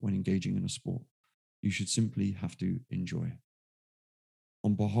survive when engaging in a sport. You should simply have to enjoy.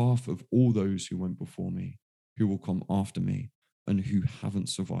 On behalf of all those who went before me, who will come after me, and who haven't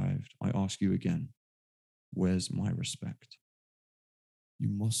survived, I ask you again, where's my respect? You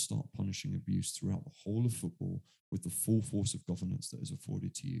must start punishing abuse throughout the whole of football with the full force of governance that is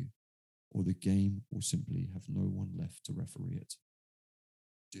afforded to you, or the game will simply have no one left to referee it.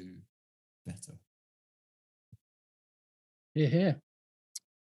 Do better. Yeah.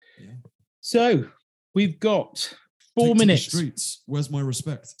 Yeah. So we've got 4 Take minutes. To the streets. Where's my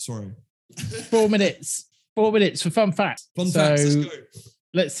respect? Sorry. 4 minutes. 4 minutes for fun facts. Facts, let's go.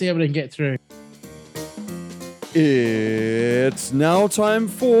 Let's see how we can get through. It's now time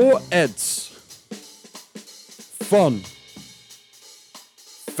for Ed's Fun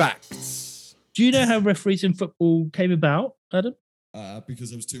Facts. Do you know how referees in football came about, Adam? Because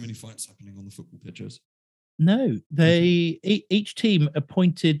there was too many fights happening on the football pitches. No, each team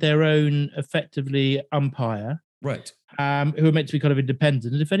appointed their own effectively umpire, right? Who are meant to be kind of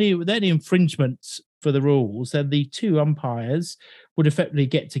independent. And if any infringements for the rules, then the two umpires would effectively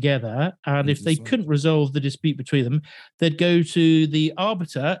get together, and if they couldn't resolve the dispute between them, they'd go to the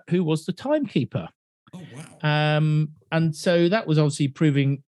arbiter, who was the timekeeper. Oh, wow. And so that was obviously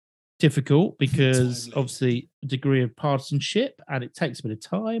proving difficult because obviously a degree of partisanship, and it takes a bit of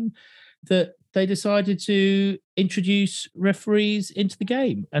time, that they decided to introduce referees into the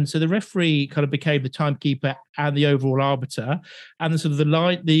game. And so the referee kind of became the timekeeper and the overall arbiter, and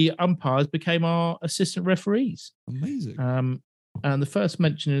the umpires became our assistant referees. Amazing. And the first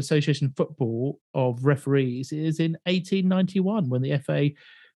mention in association football of referees is in 1891 when the FA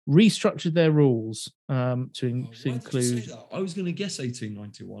restructured their rules to include. I was going to guess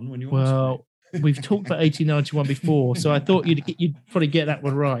 1891 when you well, we've talked about 1891 before, so I thought you'd probably get that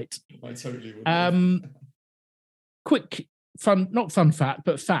one right. I totally would. Quick not fun fact,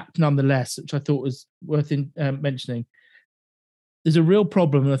 but fact nonetheless, which I thought was worth mentioning. There's a real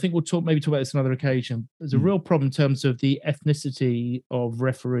problem, and I think we'll talk about this on another occasion. There's a real problem in terms of the ethnicity of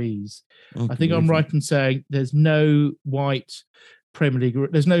referees. I think I'm right in saying there's no white Premier League,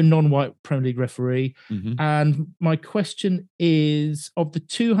 there's no non-white Premier League referee. Mm-hmm. And my question is, of the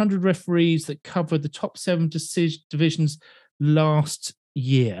 200 referees that covered the top 7 divisions last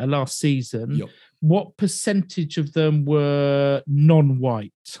season, what percentage of them were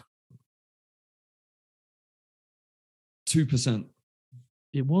non-white? 2%.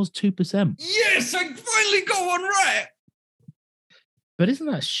 It was 2%. Yes, I finally got one right. But isn't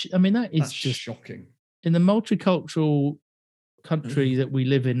that? That's just shocking. In the multicultural country that we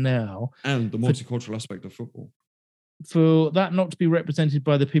live in now, and the multicultural aspect of football, for that not to be represented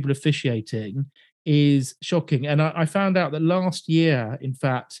by the people officiating is shocking. And I found out that last year, in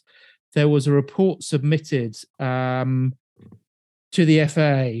fact, there was a report submitted to the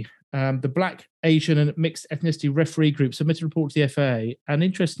FA. The Black, Asian and Mixed Ethnicity Referee Group submitted a report to the FA. And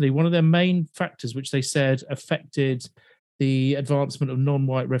interestingly, one of their main factors, which they said affected the advancement of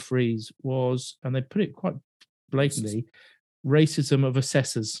non-white referees, was, and they put it quite blatantly, racism of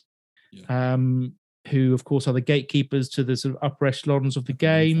assessors, who, of course, are the gatekeepers to the sort of upper echelons of the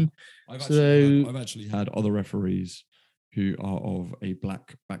game. I've actually had other referees who are of a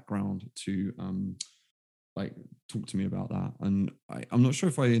black background to talk to me about that, and I'm not sure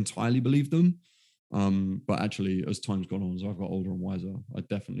if I entirely believe them, but actually, as time's gone on, as I've got older and wiser, I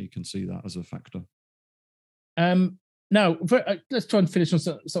definitely can see that as a factor. Now, let's try and finish on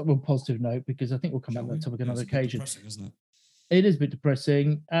sort of a positive note, because I think we'll come back to that topic another occasion. Depressing, isn't it? It is a bit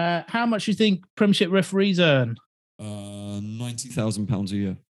depressing. How much do you think Premiership referees earn? £90,000 a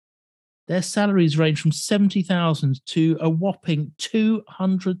year. Their salaries range from £70,000 to a whopping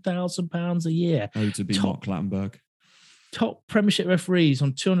 £200,000 a year. Oh, to be Mark Clattenburg. Top Premiership referees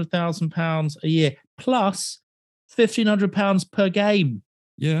on £200,000 a year, plus £1,500 per game.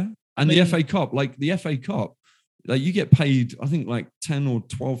 Yeah, and the FA Cup, the FA Cup, you get paid, I think, like £10,000 or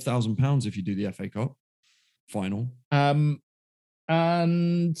 £12,000 if you do the FA Cup final.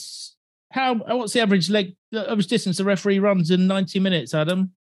 And what's the average distance a referee runs in 90 minutes,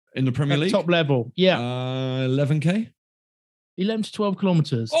 Adam? In the Premier League? Top level, yeah. 11K? 11 to 12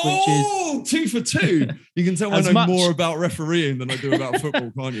 kilometres. Oh, which is 2 for 2. You can tell I know more about refereeing than I do about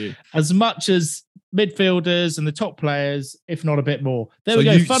football, can't you? As much as midfielders and the top players, if not a bit more. There we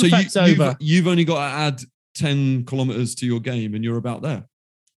go. Fun facts over. You've only got to add 10 kilometres to your game and you're about there.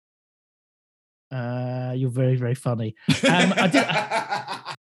 You're very, very funny.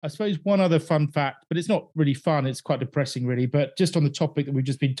 I suppose one other fun fact, but it's not really fun. It's quite depressing, really. But just on the topic that we've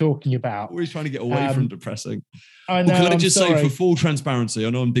just been talking about. We're trying to get away from depressing. I know. Well, can I just say, for full transparency, I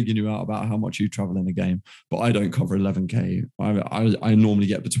know I'm digging you out about how much you travel in a game, but I don't cover 11K. I normally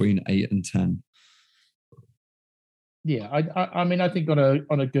get between 8 and 10. Yeah, I think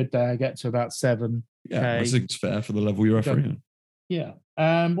on a good day I get to about 7. Yeah, I think it's fair for the level you're refereeing. Yeah.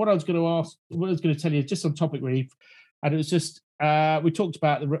 What I was going to tell you, just on topic really, and it was just we talked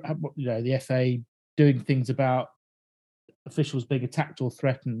about the FA doing things about officials being attacked or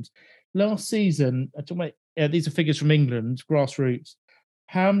threatened. Last season, these are figures from England, grassroots.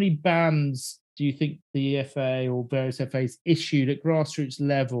 How many bans do you think the FA or various FAs issued at grassroots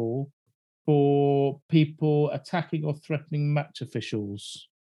level for people attacking or threatening match officials?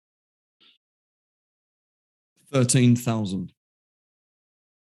 13,000.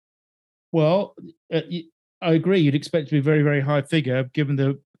 Well, I agree. You'd expect it to be a very, very high figure, given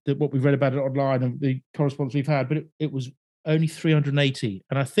what we've read about it online and the correspondence we've had, but it was only 380.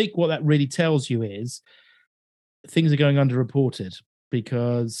 And I think what that really tells you is things are going underreported,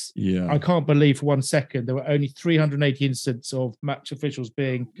 because I can't believe for 1 second there were only 380 incidents of match officials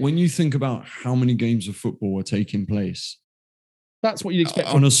being... When you think about how many games of football are taking place That's what you'd expect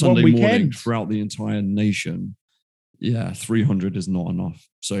on for a Sunday one morning weekend. throughout the entire nation. Yeah, 300 is not enough.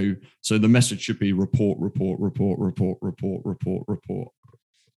 So the message should be report.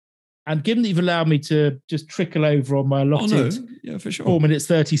 And given that you've allowed me to just trickle over on my allotted yeah, for sure. 4 minutes,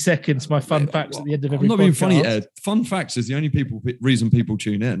 30 seconds, my fun facts at the end of every I'm not podcast. being funny, Ed. Fun facts is the only reason people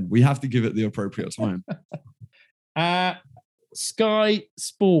tune in. We have to give it the appropriate time. Sky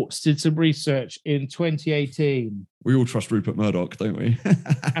Sports did some research in 2018. We all trust Rupert Murdoch, don't we?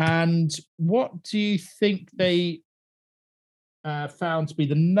 And what do you think they found to be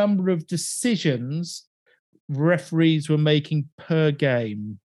the number of decisions referees were making per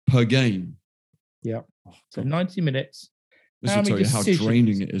game? Per game? Yeah. So 90 minutes. This will tell you how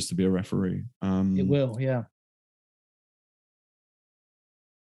draining it is to be a referee. It will, yeah.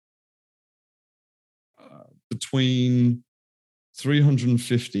 Between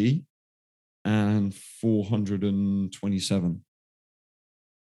 350 and 427.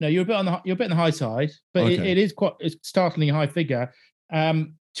 No, you're a bit on the high side, but Okay. it's startlingly high figure.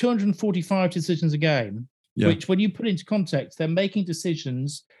 245 decisions a game, which when you put into context, they're making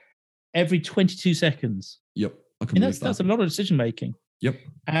decisions every 22 seconds. Yep. I can believe that's a lot of decision making. Yep.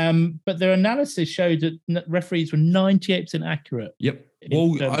 But their analysis showed that referees were 98% accurate. Yep.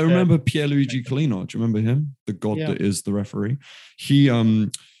 Well, I remember Pierluigi Collina. Do you remember him? The god that is the referee. He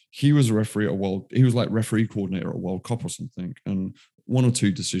was a referee at he was like referee coordinator at a World Cup or something. And one or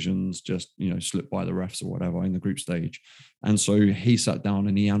two decisions just, slipped by the refs or whatever in the group stage. And so he sat down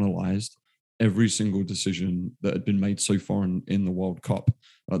and he analyzed every single decision that had been made so far in the World Cup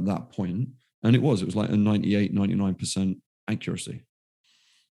at that point. And it was like a 98, 99% accuracy.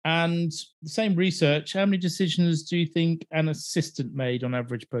 And the same research, how many decisions do you think an assistant made on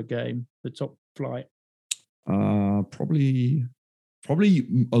average per game, the top flight? Probably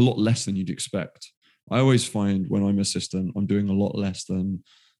a lot less than you'd expect. I always find when I'm assistant, I'm doing a lot less than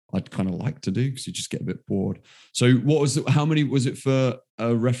I'd kind of like to do because you just get a bit bored. So how many was it for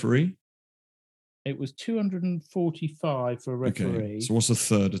a referee? It was 245 for a referee. Okay. So what's a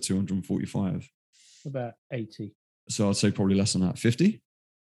third of 245? About 80. So I'd say probably less than that. 50?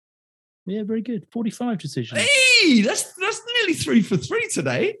 Yeah, very good. 45 decisions. Hey, that's nearly 3 for 3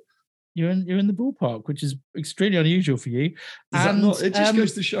 today. You're in the ballpark, which is extremely unusual for you. It just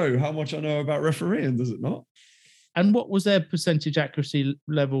goes to show how much I know about refereeing, does it not? And what was their percentage accuracy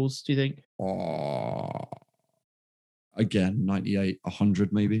levels, do you think? Again, 98,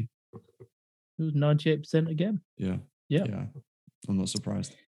 100 maybe. It was 98% again. Yeah. I'm not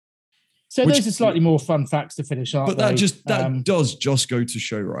surprised. So those are slightly more fun facts to finish, aren't they? But that does just go to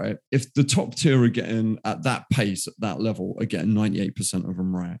show, right? If the top tier are getting at that pace, at that level, are getting 98% of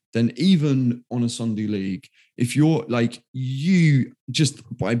them right, then even on a Sunday league, if you're like, you just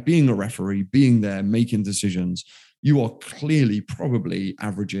by being a referee, being there, making decisions, you are clearly probably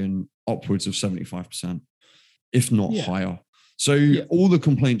averaging upwards of 75%, if not higher. So all the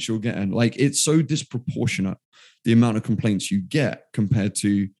complaints you're getting, like it's so disproportionate, the amount of complaints you get compared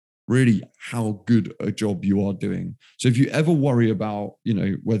to really how good a job you are doing. So if you ever worry about,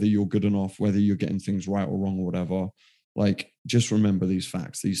 whether you're good enough, whether you're getting things right or wrong or whatever, like just remember these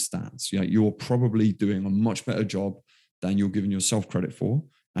facts, these stats. You're probably doing a much better job than you're giving yourself credit for,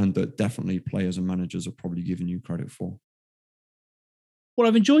 and that definitely players and managers are probably giving you credit for. Well,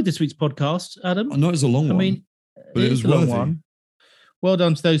 I've enjoyed this week's podcast, Adam. I know it's a long one, but it was worthy. One. Well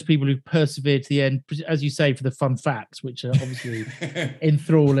done to those people who persevered to the end, as you say, for the fun facts, which are obviously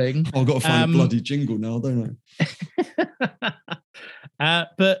enthralling. I've got to find a bloody jingle now, don't I?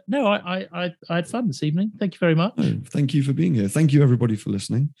 But no, I had fun this evening. Thank you very much. No, thank you for being here. Thank you, everybody, for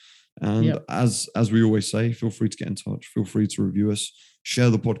listening. And as we always say, feel free to get in touch. Feel free to review us.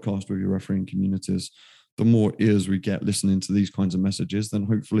 Share the podcast with your refereeing communities. The more ears we get listening to these kinds of messages, then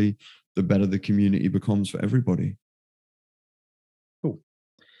hopefully the better the community becomes for everybody.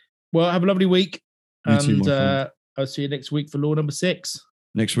 Well, have a lovely week. You too, my friend. I'll see you next week for law number 6.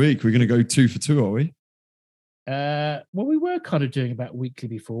 Next week, we're going to go 2 for 2, are we? Well, we were kind of doing about weekly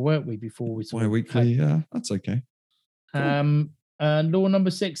before, weren't we? Before we sort of weekly, yeah, that's okay. Cool. And law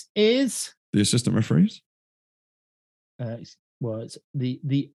number 6 is the assistant referees. It's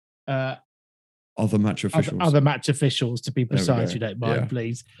the other match officials. Other match officials, to be precise. You don't mind,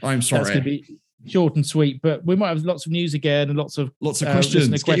 please. I'm sorry. That's going to be short and sweet, but we might have lots of news again and lots of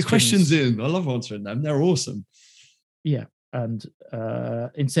questions. Get your questions in. I love answering them. They're awesome. Yeah. And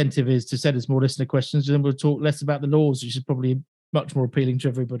incentive is to send us more listener questions, and then we'll talk less about the laws, which is probably much more appealing to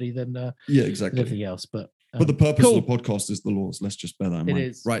everybody than exactly everything else. But the purpose of the podcast is the laws. Let's just bear that in mind. It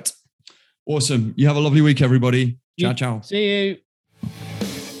is. Right. Awesome. You have a lovely week, everybody. Ciao, ciao. See you.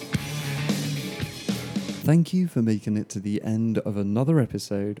 Thank you for making it to the end of another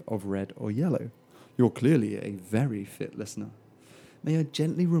episode of Red or Yellow. You're clearly a very fit listener. May I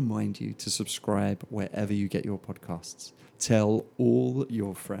gently remind you to subscribe wherever you get your podcasts. Tell all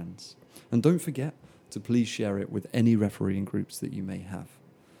your friends. And don't forget to please share it with any refereeing groups that you may have.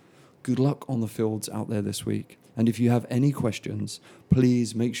 Good luck on the fields out there this week. And if you have any questions,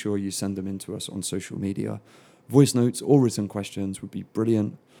 please make sure you send them in to us on social media. Voice notes or written questions would be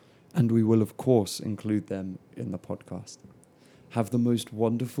brilliant. And we will, of course, include them in the podcast. Have the most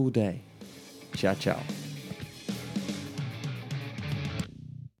wonderful day. Ciao, ciao.